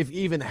games, if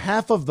even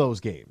half of those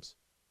games,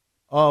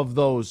 of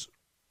those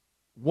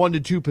 1 to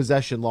 2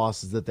 possession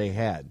losses that they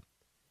had,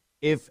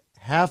 if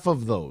half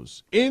of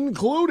those,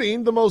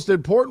 including the most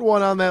important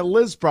one on that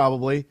list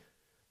probably,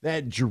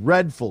 that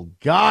dreadful,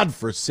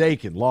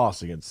 godforsaken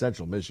loss against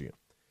Central Michigan.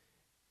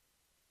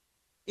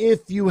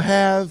 If you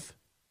have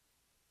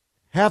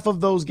half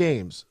of those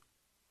games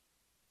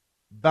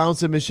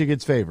bounce in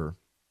Michigan's favor,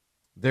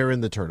 they're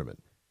in the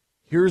tournament.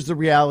 Here's the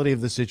reality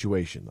of the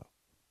situation, though.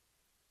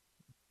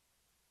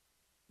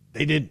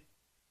 They didn't.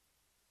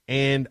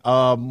 And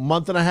a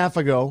month and a half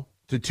ago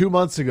to 2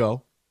 months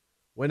ago,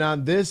 when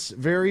on this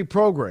very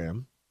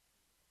program,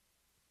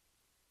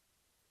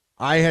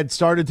 I had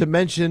started to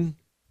mention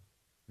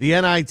the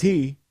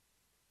NIT,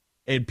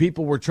 and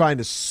people were trying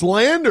to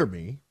slander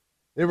me.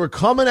 They were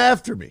coming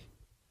after me.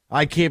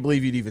 I can't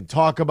believe you'd even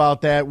talk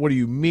about that. What do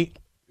you mean?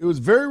 It was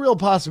a very real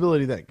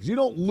possibility then, because you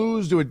don't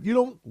lose to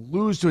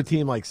a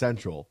team like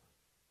Central,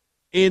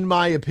 in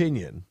my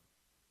opinion,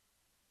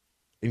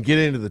 and get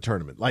into the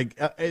tournament. Like,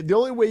 the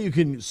only way you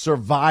can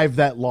survive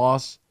that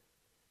loss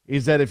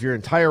is that if your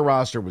entire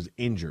roster was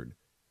injured,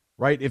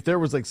 right? If there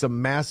was like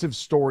some massive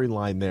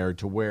storyline there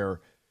to where,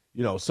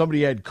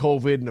 somebody had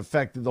COVID and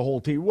affected the whole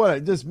team.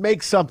 Just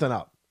make something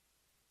up.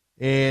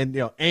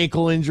 And,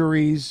 ankle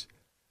injuries.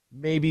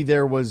 Maybe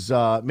there was,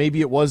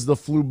 maybe it was the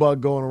flu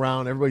bug going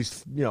around.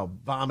 Everybody's,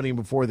 vomiting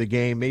before the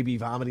game, maybe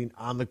vomiting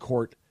on the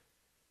court.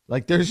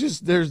 Like,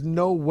 there's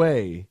no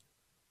way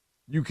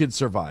you could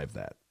survive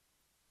that,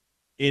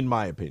 in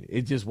my opinion.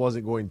 It just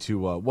wasn't going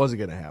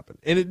to happen.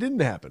 And it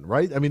didn't happen,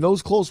 right?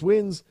 Those close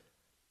wins,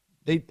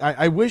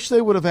 I wish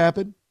they would have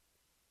happened.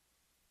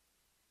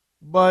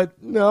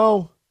 But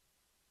no.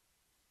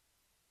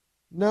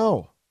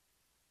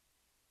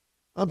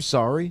 I'm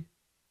sorry.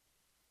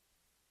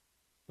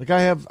 Like,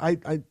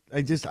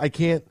 I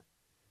can't.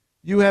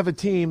 You have a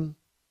team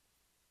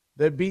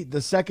that beat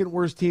the second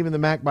worst team in the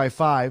MAC by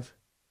 5,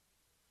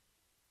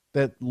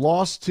 that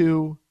lost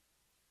to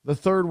the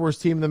third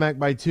worst team in the MAC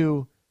by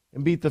 2,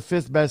 and beat the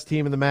 5th best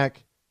team in the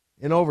MAC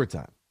in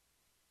overtime.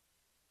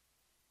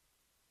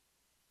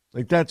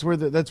 Like that's where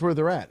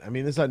they're at. I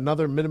mean, this is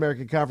another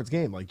Mid-American Conference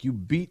game. Like you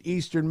beat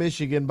Eastern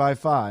Michigan by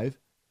 5,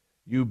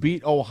 you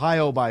beat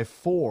Ohio by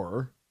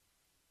 4.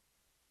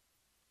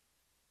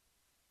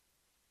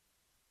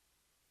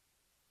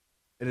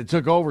 And it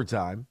took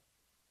overtime,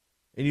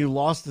 and you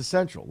lost to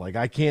Central. Like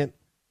I can't.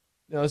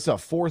 This is a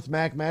 4th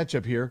MAC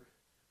matchup here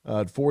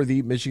for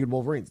the Michigan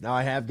Wolverines. Now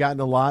I have gotten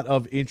a lot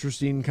of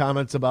interesting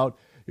comments about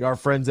our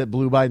friends at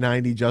Blue by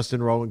 90,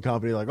 Justin Rowe and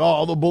company, like,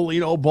 oh, the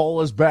Bolino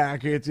Bowl is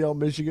back. It's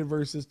Michigan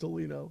versus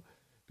Toledo.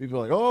 People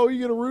are like, oh,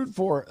 you're gonna root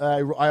for it.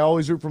 I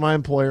always root for my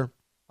employer.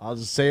 I'll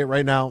just say it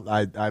right now.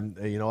 I'm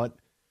you know what?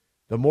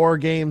 The more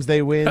games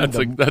they win,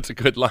 that's a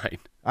good line.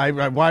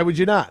 Why would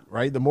you not,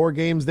 right? The more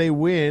games they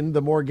win,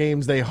 the more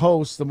games they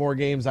host, the more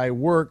games I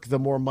work, the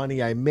more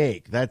money I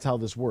make. That's how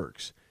this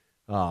works.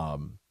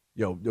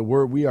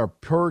 We are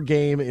per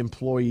game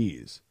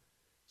employees.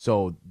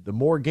 So the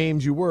more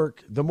games you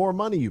work, the more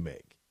money you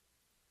make.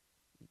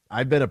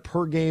 I've been a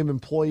per game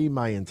employee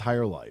my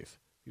entire life.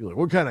 You're like,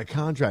 what kind of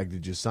contract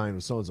did you sign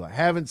with so-and-so? I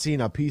haven't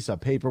seen a piece of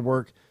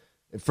paperwork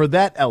for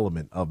that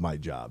element of my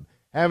job.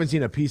 I haven't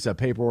seen a piece of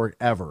paperwork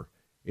ever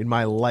in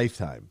my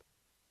lifetime.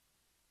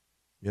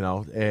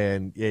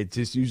 And it's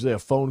just usually a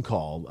phone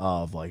call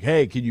of like,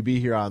 hey, can you be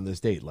here on this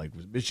date? Like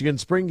Michigan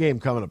spring game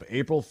coming up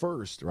April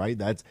 1st, right?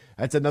 That's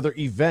another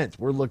event.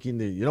 We're looking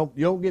to, you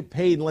don't get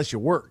paid unless you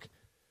work.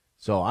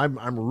 So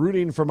I'm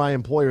rooting for my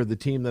employer, the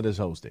team that is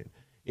hosting.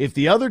 If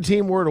the other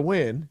team were to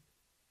win,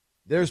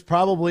 there's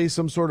probably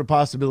some sort of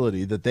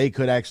possibility that they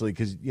could actually,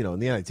 because in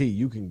the NIT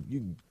you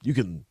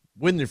can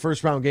win your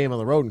first round game on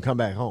the road and come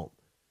back home.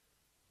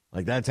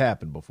 Like that's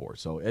happened before,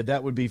 so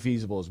that would be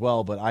feasible as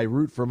well. But I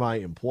root for my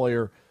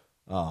employer.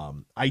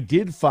 I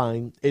did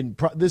find, and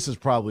this is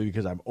probably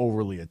because I'm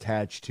overly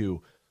attached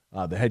to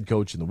the head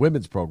coach in the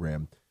women's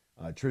program,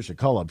 Tricia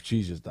Cullop.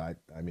 She's just, I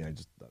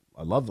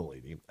love the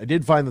lady. I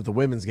did find that the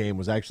women's game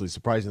was actually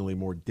surprisingly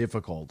more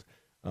difficult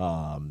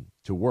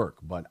to work.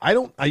 But I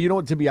don't,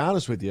 to be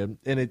honest with you,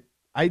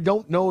 I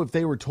don't know if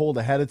they were told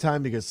ahead of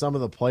time because some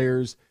of the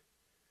players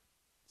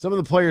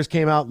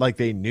came out like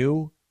they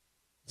knew.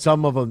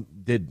 Some of them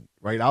didn't,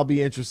 right? I'll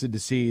be interested to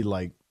see,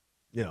 like,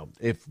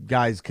 if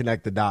guys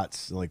connect the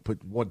dots, like put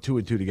 2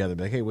 and 2 together,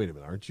 be like, hey, wait a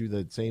minute, aren't you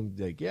the same?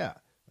 Like, yeah,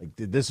 like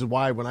this is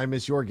why when I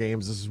miss your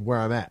games, this is where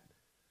I'm at.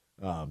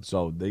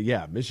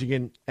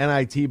 Michigan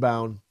NIT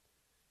bound.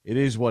 It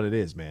is what it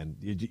is, man.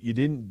 You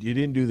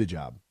didn't do the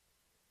job,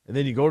 and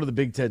then you go to the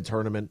Big Ten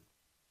tournament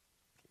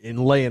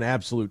and lay an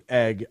absolute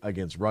egg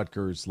against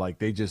Rutgers. Like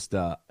they just.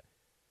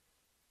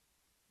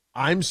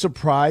 I'm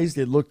surprised.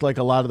 It looked like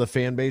a lot of the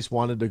fan base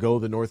wanted to go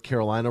the North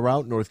Carolina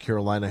route. North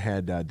Carolina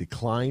had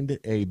declined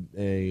an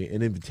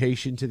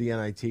invitation to the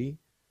NIT,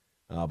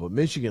 but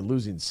Michigan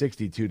losing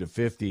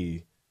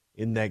 62-50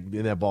 in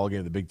that ball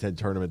game, the Big Ten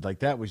tournament, like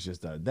that was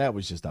just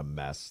a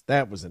mess.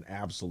 That was an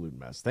absolute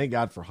mess. Thank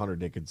God for Hunter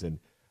Dickinson.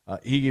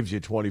 He gives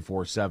you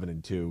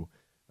 24-7-2,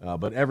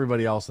 but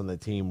everybody else on the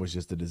team was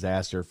just a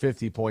disaster.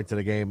 50 points in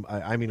a game.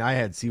 I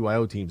had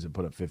CYO teams that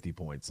put up 50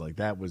 points. Like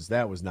that was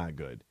not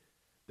good.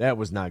 That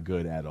was not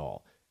good at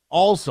all.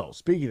 Also,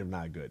 speaking of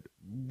not good,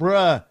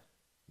 Ryan,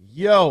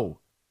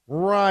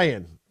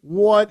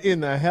 what in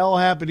the hell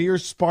happened to your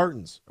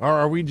Spartans?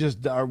 Are we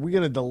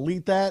going to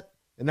delete that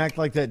and act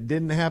like that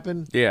didn't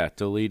happen? Yeah,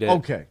 delete it.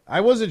 Okay.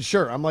 I wasn't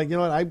sure. I'm like, you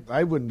know what?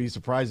 I wouldn't be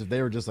surprised if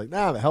they were just like,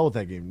 the hell with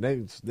that game.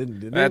 They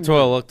didn't. That's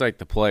what it looked like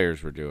the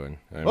players were doing.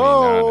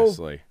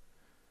 Honestly.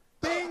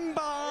 Bing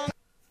bong.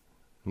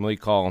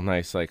 Malik Call,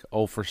 nice, like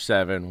 0 for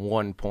 7,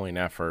 1 point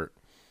effort.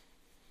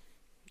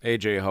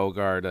 AJ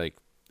Hoggard, like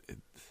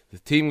the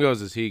team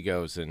goes as he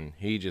goes, and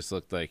he just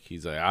looked like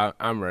he's like,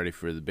 I'm ready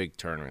for the big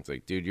tournament. It's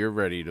like, dude, you're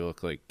ready to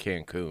look like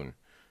Cancun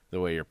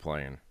the way you're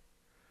playing.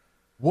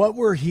 What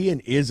were he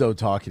and Izzo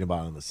talking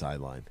about on the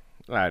sideline?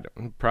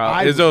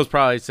 Izzo's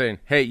probably saying,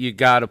 hey, you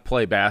got to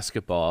play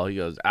basketball. He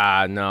goes,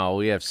 no,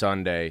 we have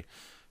Sunday.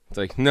 It's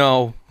like,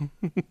 no,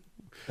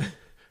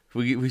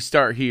 we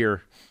start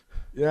here.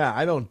 Yeah,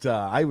 I don't.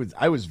 I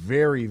was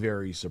very,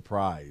 very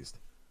surprised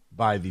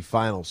by the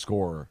final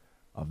score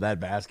of that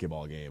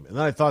basketball game. And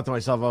then I thought to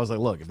myself, I was like,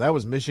 look, if that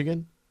was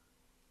Michigan,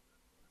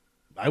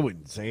 I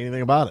wouldn't say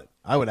anything about it.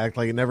 I would act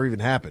like it never even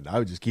happened. I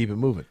would just keep it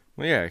moving.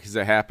 Well, yeah, because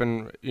it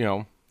happened,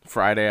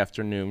 Friday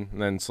afternoon,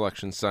 and then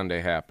Selection Sunday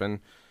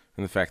happened.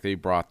 And the fact that you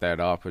brought that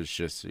up was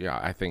just,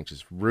 I think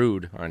just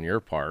rude on your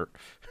part.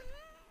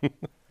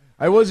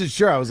 I wasn't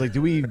sure. I was like,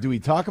 do we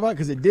talk about it?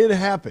 Because it did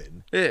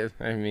happen.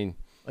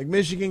 Like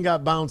Michigan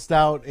got bounced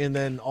out, and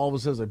then all of a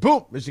sudden it's like,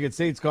 boom, Michigan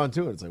State's gone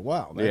too. It's like,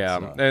 wow.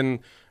 That's, and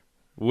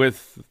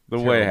with the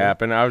way it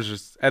happened,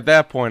 at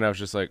that point, I was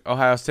just like,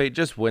 Ohio State,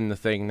 just win the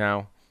thing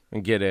now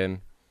and get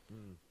in.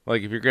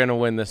 Like, if you're going to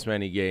win this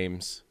many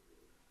games,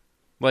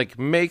 like,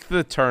 make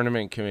the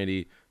tournament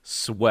committee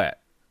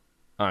sweat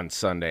on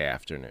Sunday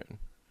afternoon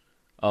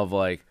of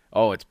like,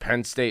 oh, it's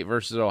Penn State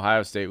versus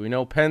Ohio State. We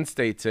know Penn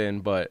State's in,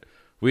 but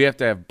we have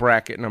to have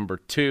bracket number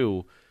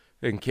 2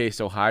 in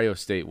case Ohio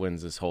State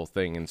wins this whole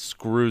thing and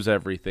screws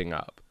everything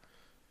up.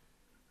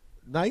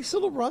 Nice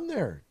little run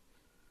there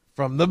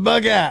from the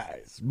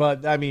Buckeyes.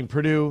 But, I mean,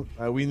 Purdue,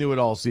 we knew it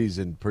all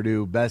season.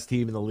 Purdue, best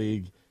team in the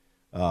league.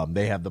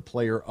 They have the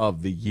player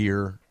of the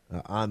year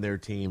on their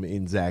team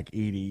in Zach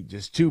Edey.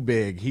 Just too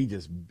big. He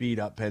just beat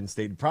up Penn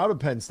State. Proud of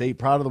Penn State.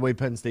 Proud of the way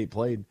Penn State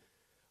played.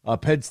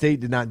 Penn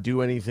State did not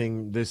do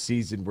anything this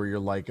season where you're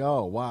like,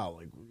 oh, wow.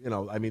 Like, you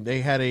know, I mean,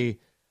 they had a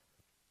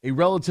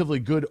relatively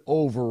good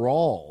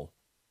overall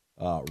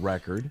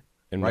record,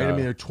 right? I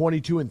mean, they're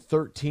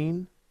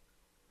 22-13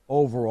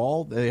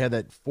 overall. They had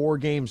that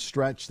 4-game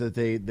stretch that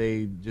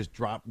they just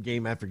dropped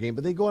game after game,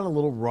 but they go on a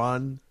little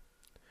run,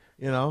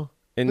 you know.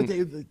 And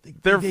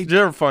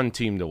they're a fun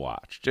team to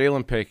watch.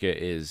 Jalen Pickett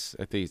is,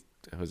 I think,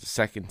 was a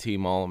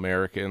second-team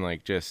All-American.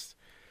 Like, just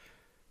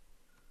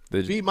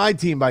beat my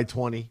team by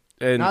 20.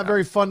 And not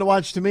very fun to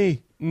watch to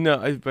me.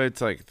 No, but it's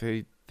like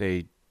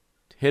they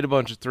hit a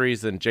bunch of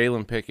threes, and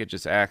Jalen Pickett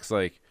just acts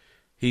like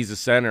he's a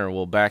center,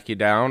 will back you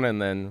down, and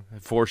then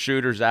 4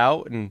 shooters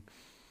out, and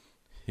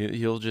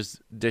he'll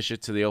just dish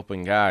it to the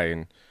open guy.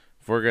 And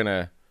if we're going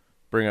to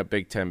bring up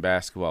Big Ten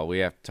basketball, we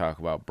have to talk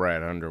about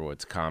Brad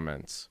Underwood's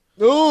comments.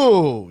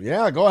 Ooh,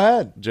 yeah, go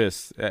ahead.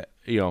 Just,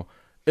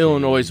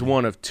 Illinois is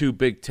one of 2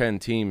 Big Ten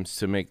teams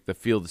to make the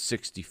field of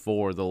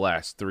 64 the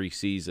last 3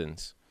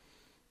 seasons.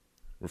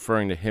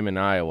 Referring to him in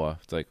Iowa.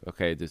 It's like,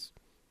 okay, this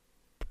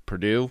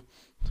Purdue?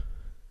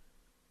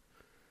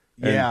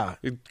 Yeah.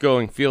 And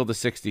going field of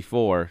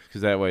 64,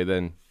 because that way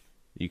then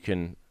you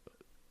can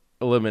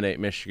eliminate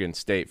Michigan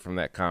State from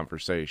that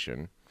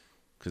conversation,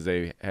 because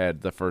they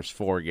had the first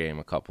 4 game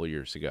a couple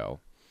years ago.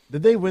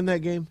 Did they win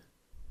that game?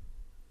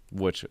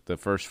 Which, the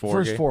first 4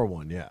 First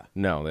 4-1, yeah.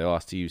 No, they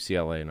lost to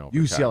UCLA in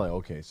overtime. UCLA,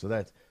 okay, so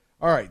that's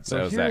all right. So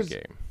that was that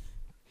game.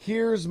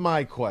 Here's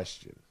my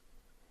question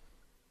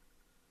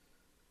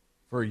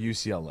for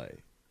UCLA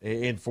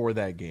and for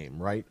that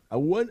game, right? I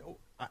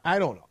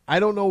don't know. I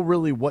don't know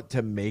really what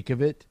to make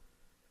of it.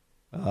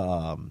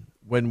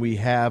 When we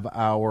have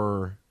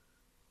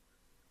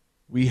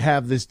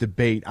this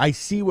debate, I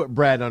see what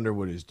Brad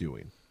Underwood is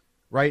doing,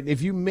 right?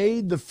 If you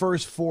made the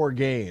first 4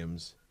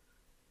 games,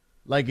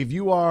 like if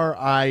you are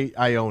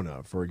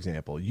Iona, for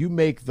example, you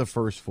make the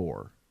first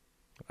 4.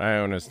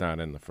 Iona's not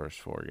in the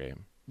first 4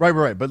 game.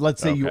 Right. But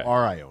let's say you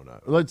are Iona.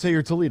 Let's say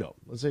you're Toledo.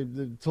 Let's say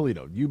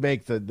Toledo. You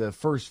make the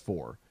first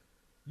 4.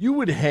 You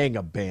would hang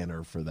a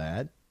banner for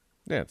that.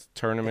 Yeah, it's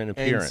tournament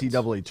appearance.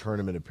 NCAA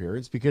tournament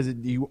appearance, because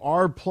you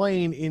are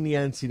playing in the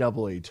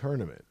NCAA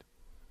tournament.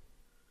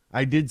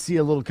 I did see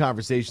a little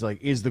conversation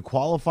like, is the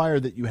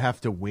qualifier that you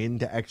have to win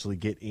to actually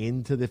get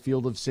into the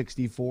field of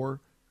 64?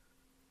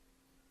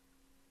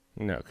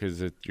 No,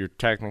 because you're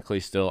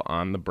technically still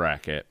on the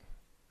bracket.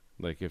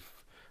 Like,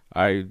 if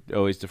I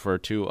always defer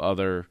to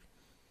other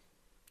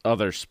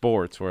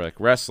sports where, like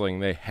wrestling,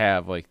 they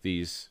have like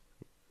these,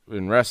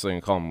 in wrestling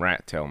they call them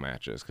rat tail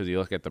matches, because you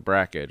look at the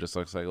bracket, it just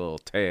looks like a little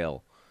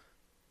tail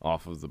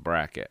off of the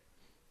bracket.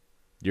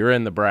 You're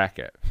in the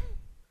bracket.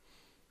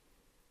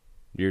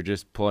 You're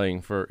just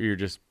going for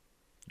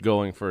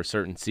a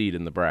certain seed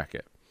in the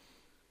bracket.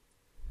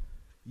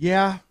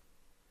 Yeah.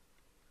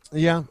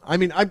 I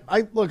mean,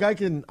 I look, I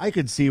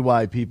could see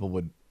why people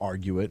would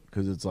argue it,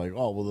 because it's like,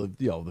 oh well,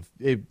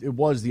 it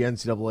was the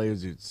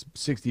NCAA, it's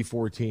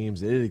 64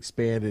 teams, it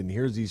expanded, and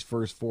here's these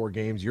first 4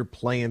 games, you're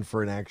playing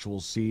for an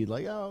actual seed.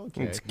 Like, oh,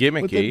 okay, it's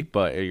gimmicky,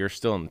 but you're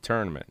still in the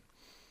tournament.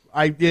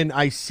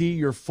 I see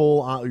your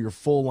full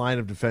line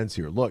of defense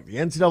here. Look, the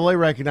NCAA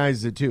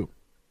recognizes it too,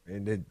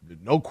 and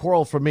no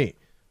quarrel from me.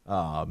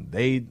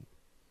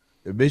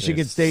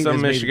 Michigan State.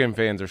 Some Michigan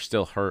fans are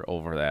still hurt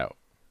over that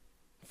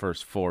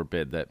first 4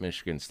 bid that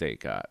Michigan State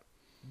got.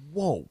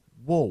 Whoa.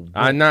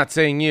 I'm not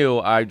saying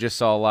you. I just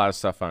saw a lot of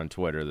stuff on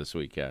Twitter this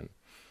weekend.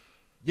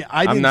 Yeah,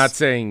 I'm not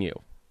saying you.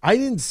 I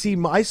didn't see.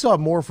 I saw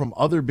more from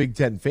other Big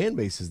Ten fan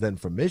bases than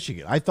from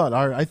Michigan. I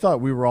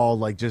thought we were all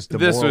like just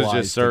demoralized. This was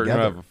just certain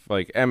together. of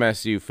like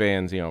MSU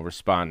fans,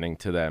 responding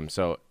to them.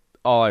 So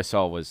all I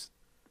saw was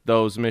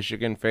those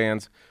Michigan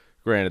fans.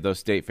 Granted, those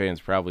State fans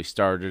probably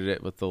started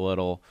it with the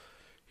little,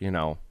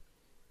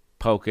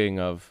 poking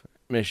of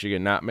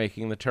Michigan not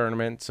making the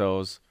tournament. So it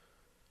was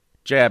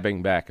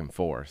jabbing back and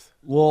forth.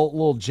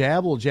 Little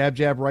jab,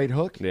 right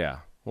hook. Yeah,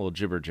 little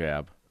jibber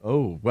jab.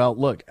 Oh, well,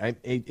 look,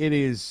 it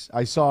is.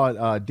 I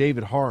saw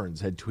David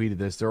Harns had tweeted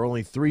this. There are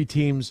only 3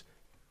 teams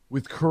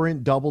with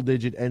current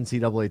double-digit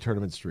NCAA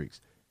tournament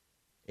streaks,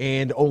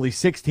 and only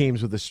 6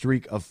 teams with a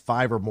streak of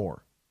 5 or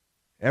more.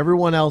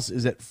 Everyone else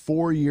is at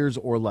 4 years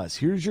or less.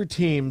 Here's your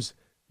teams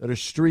that are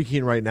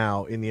streaking right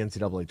now in the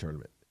NCAA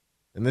tournament.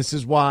 And this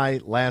is why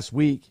last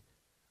week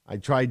I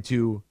tried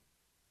to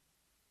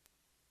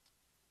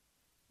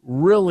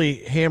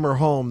really hammer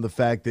home the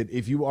fact that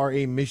if you are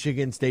a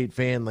Michigan State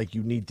fan, like,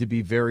 you need to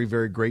be very,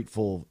 very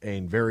grateful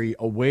and very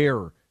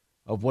aware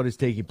of what is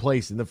taking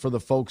place. And for the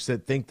folks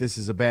that think this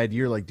is a bad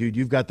year, like, dude,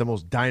 you've got the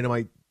most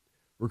dynamite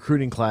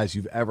recruiting class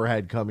you've ever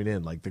had coming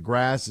in. Like, the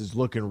grass is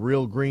looking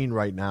real green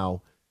right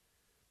now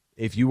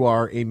if you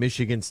are a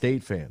Michigan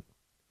State fan.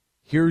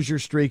 Here's your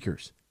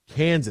streakers.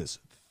 Kansas,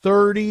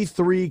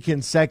 33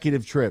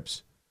 consecutive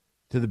trips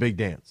to the Big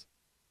Dance.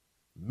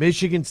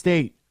 Michigan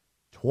State,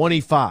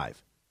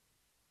 25.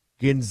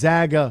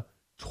 Gonzaga,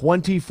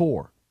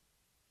 24.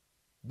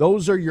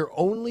 Those are your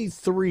only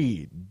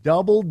 3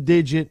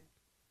 double-digit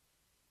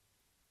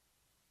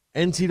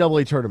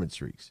NCAA tournament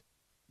streaks.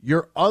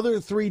 Your other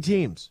 3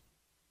 teams,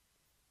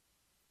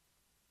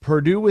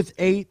 Purdue with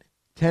 8,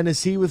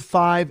 Tennessee with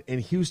 5, and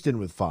Houston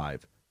with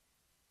 5.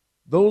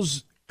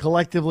 Those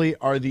collectively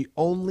are the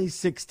only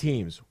 6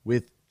 teams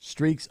with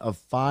streaks of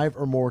 5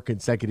 or more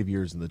consecutive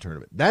years in the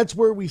tournament. That's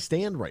where we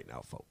stand right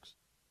now, folks.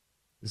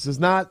 This is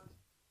not...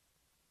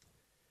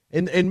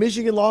 And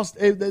Michigan lost.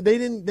 They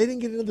didn't get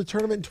into the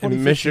tournament in 2015.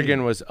 And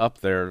Michigan was up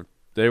there.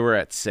 They were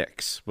at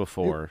 6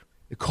 before.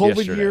 The COVID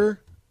yesterday.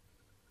 year.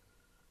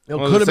 It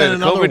could have been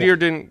another COVID one. year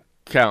didn't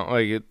count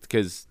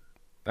because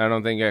I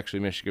don't think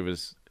actually Michigan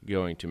was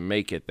going to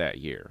make it that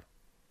year.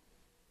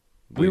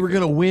 We were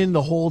going to win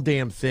the whole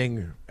damn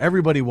thing.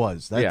 Everybody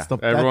was. That's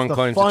everyone the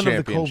claims fun the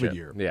of the championship. COVID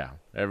year. Yeah,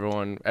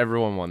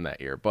 everyone won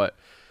that year, but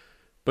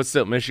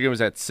still, Michigan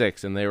was at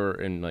 6 and they were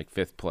in like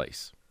 5th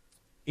place.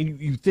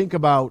 And you think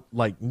about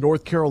like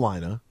North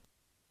Carolina,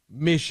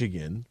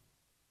 Michigan,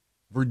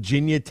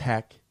 Virginia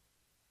Tech,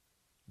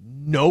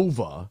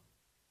 Nova,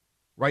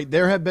 right?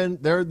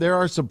 There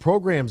are some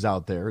programs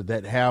out there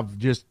that have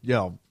just,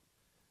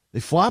 they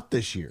flopped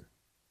this year.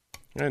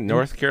 And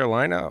North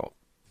Carolina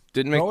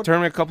didn't make the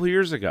tournament a couple of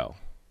years ago.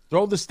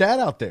 Throw the stat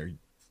out there.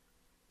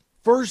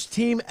 First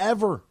team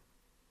ever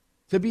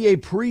to be a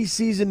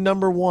preseason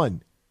number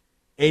 1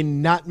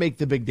 and not make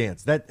the big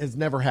dance. That has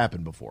never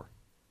happened before.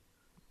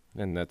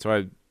 And that's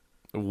why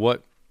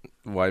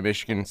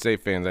Michigan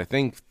State fans, I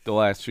think the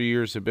last few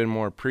years have been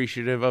more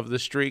appreciative of the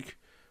streak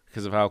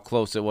because of how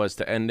close it was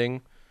to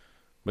ending.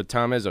 But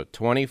Tom Izzo,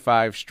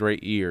 25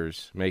 straight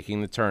years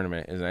making the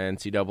tournament is an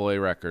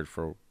NCAA record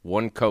for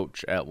one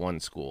coach at one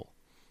school.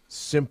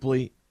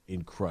 Simply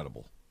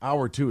incredible.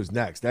 Hour 2 is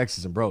next.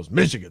 X's and Bros,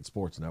 Michigan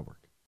Sports Network.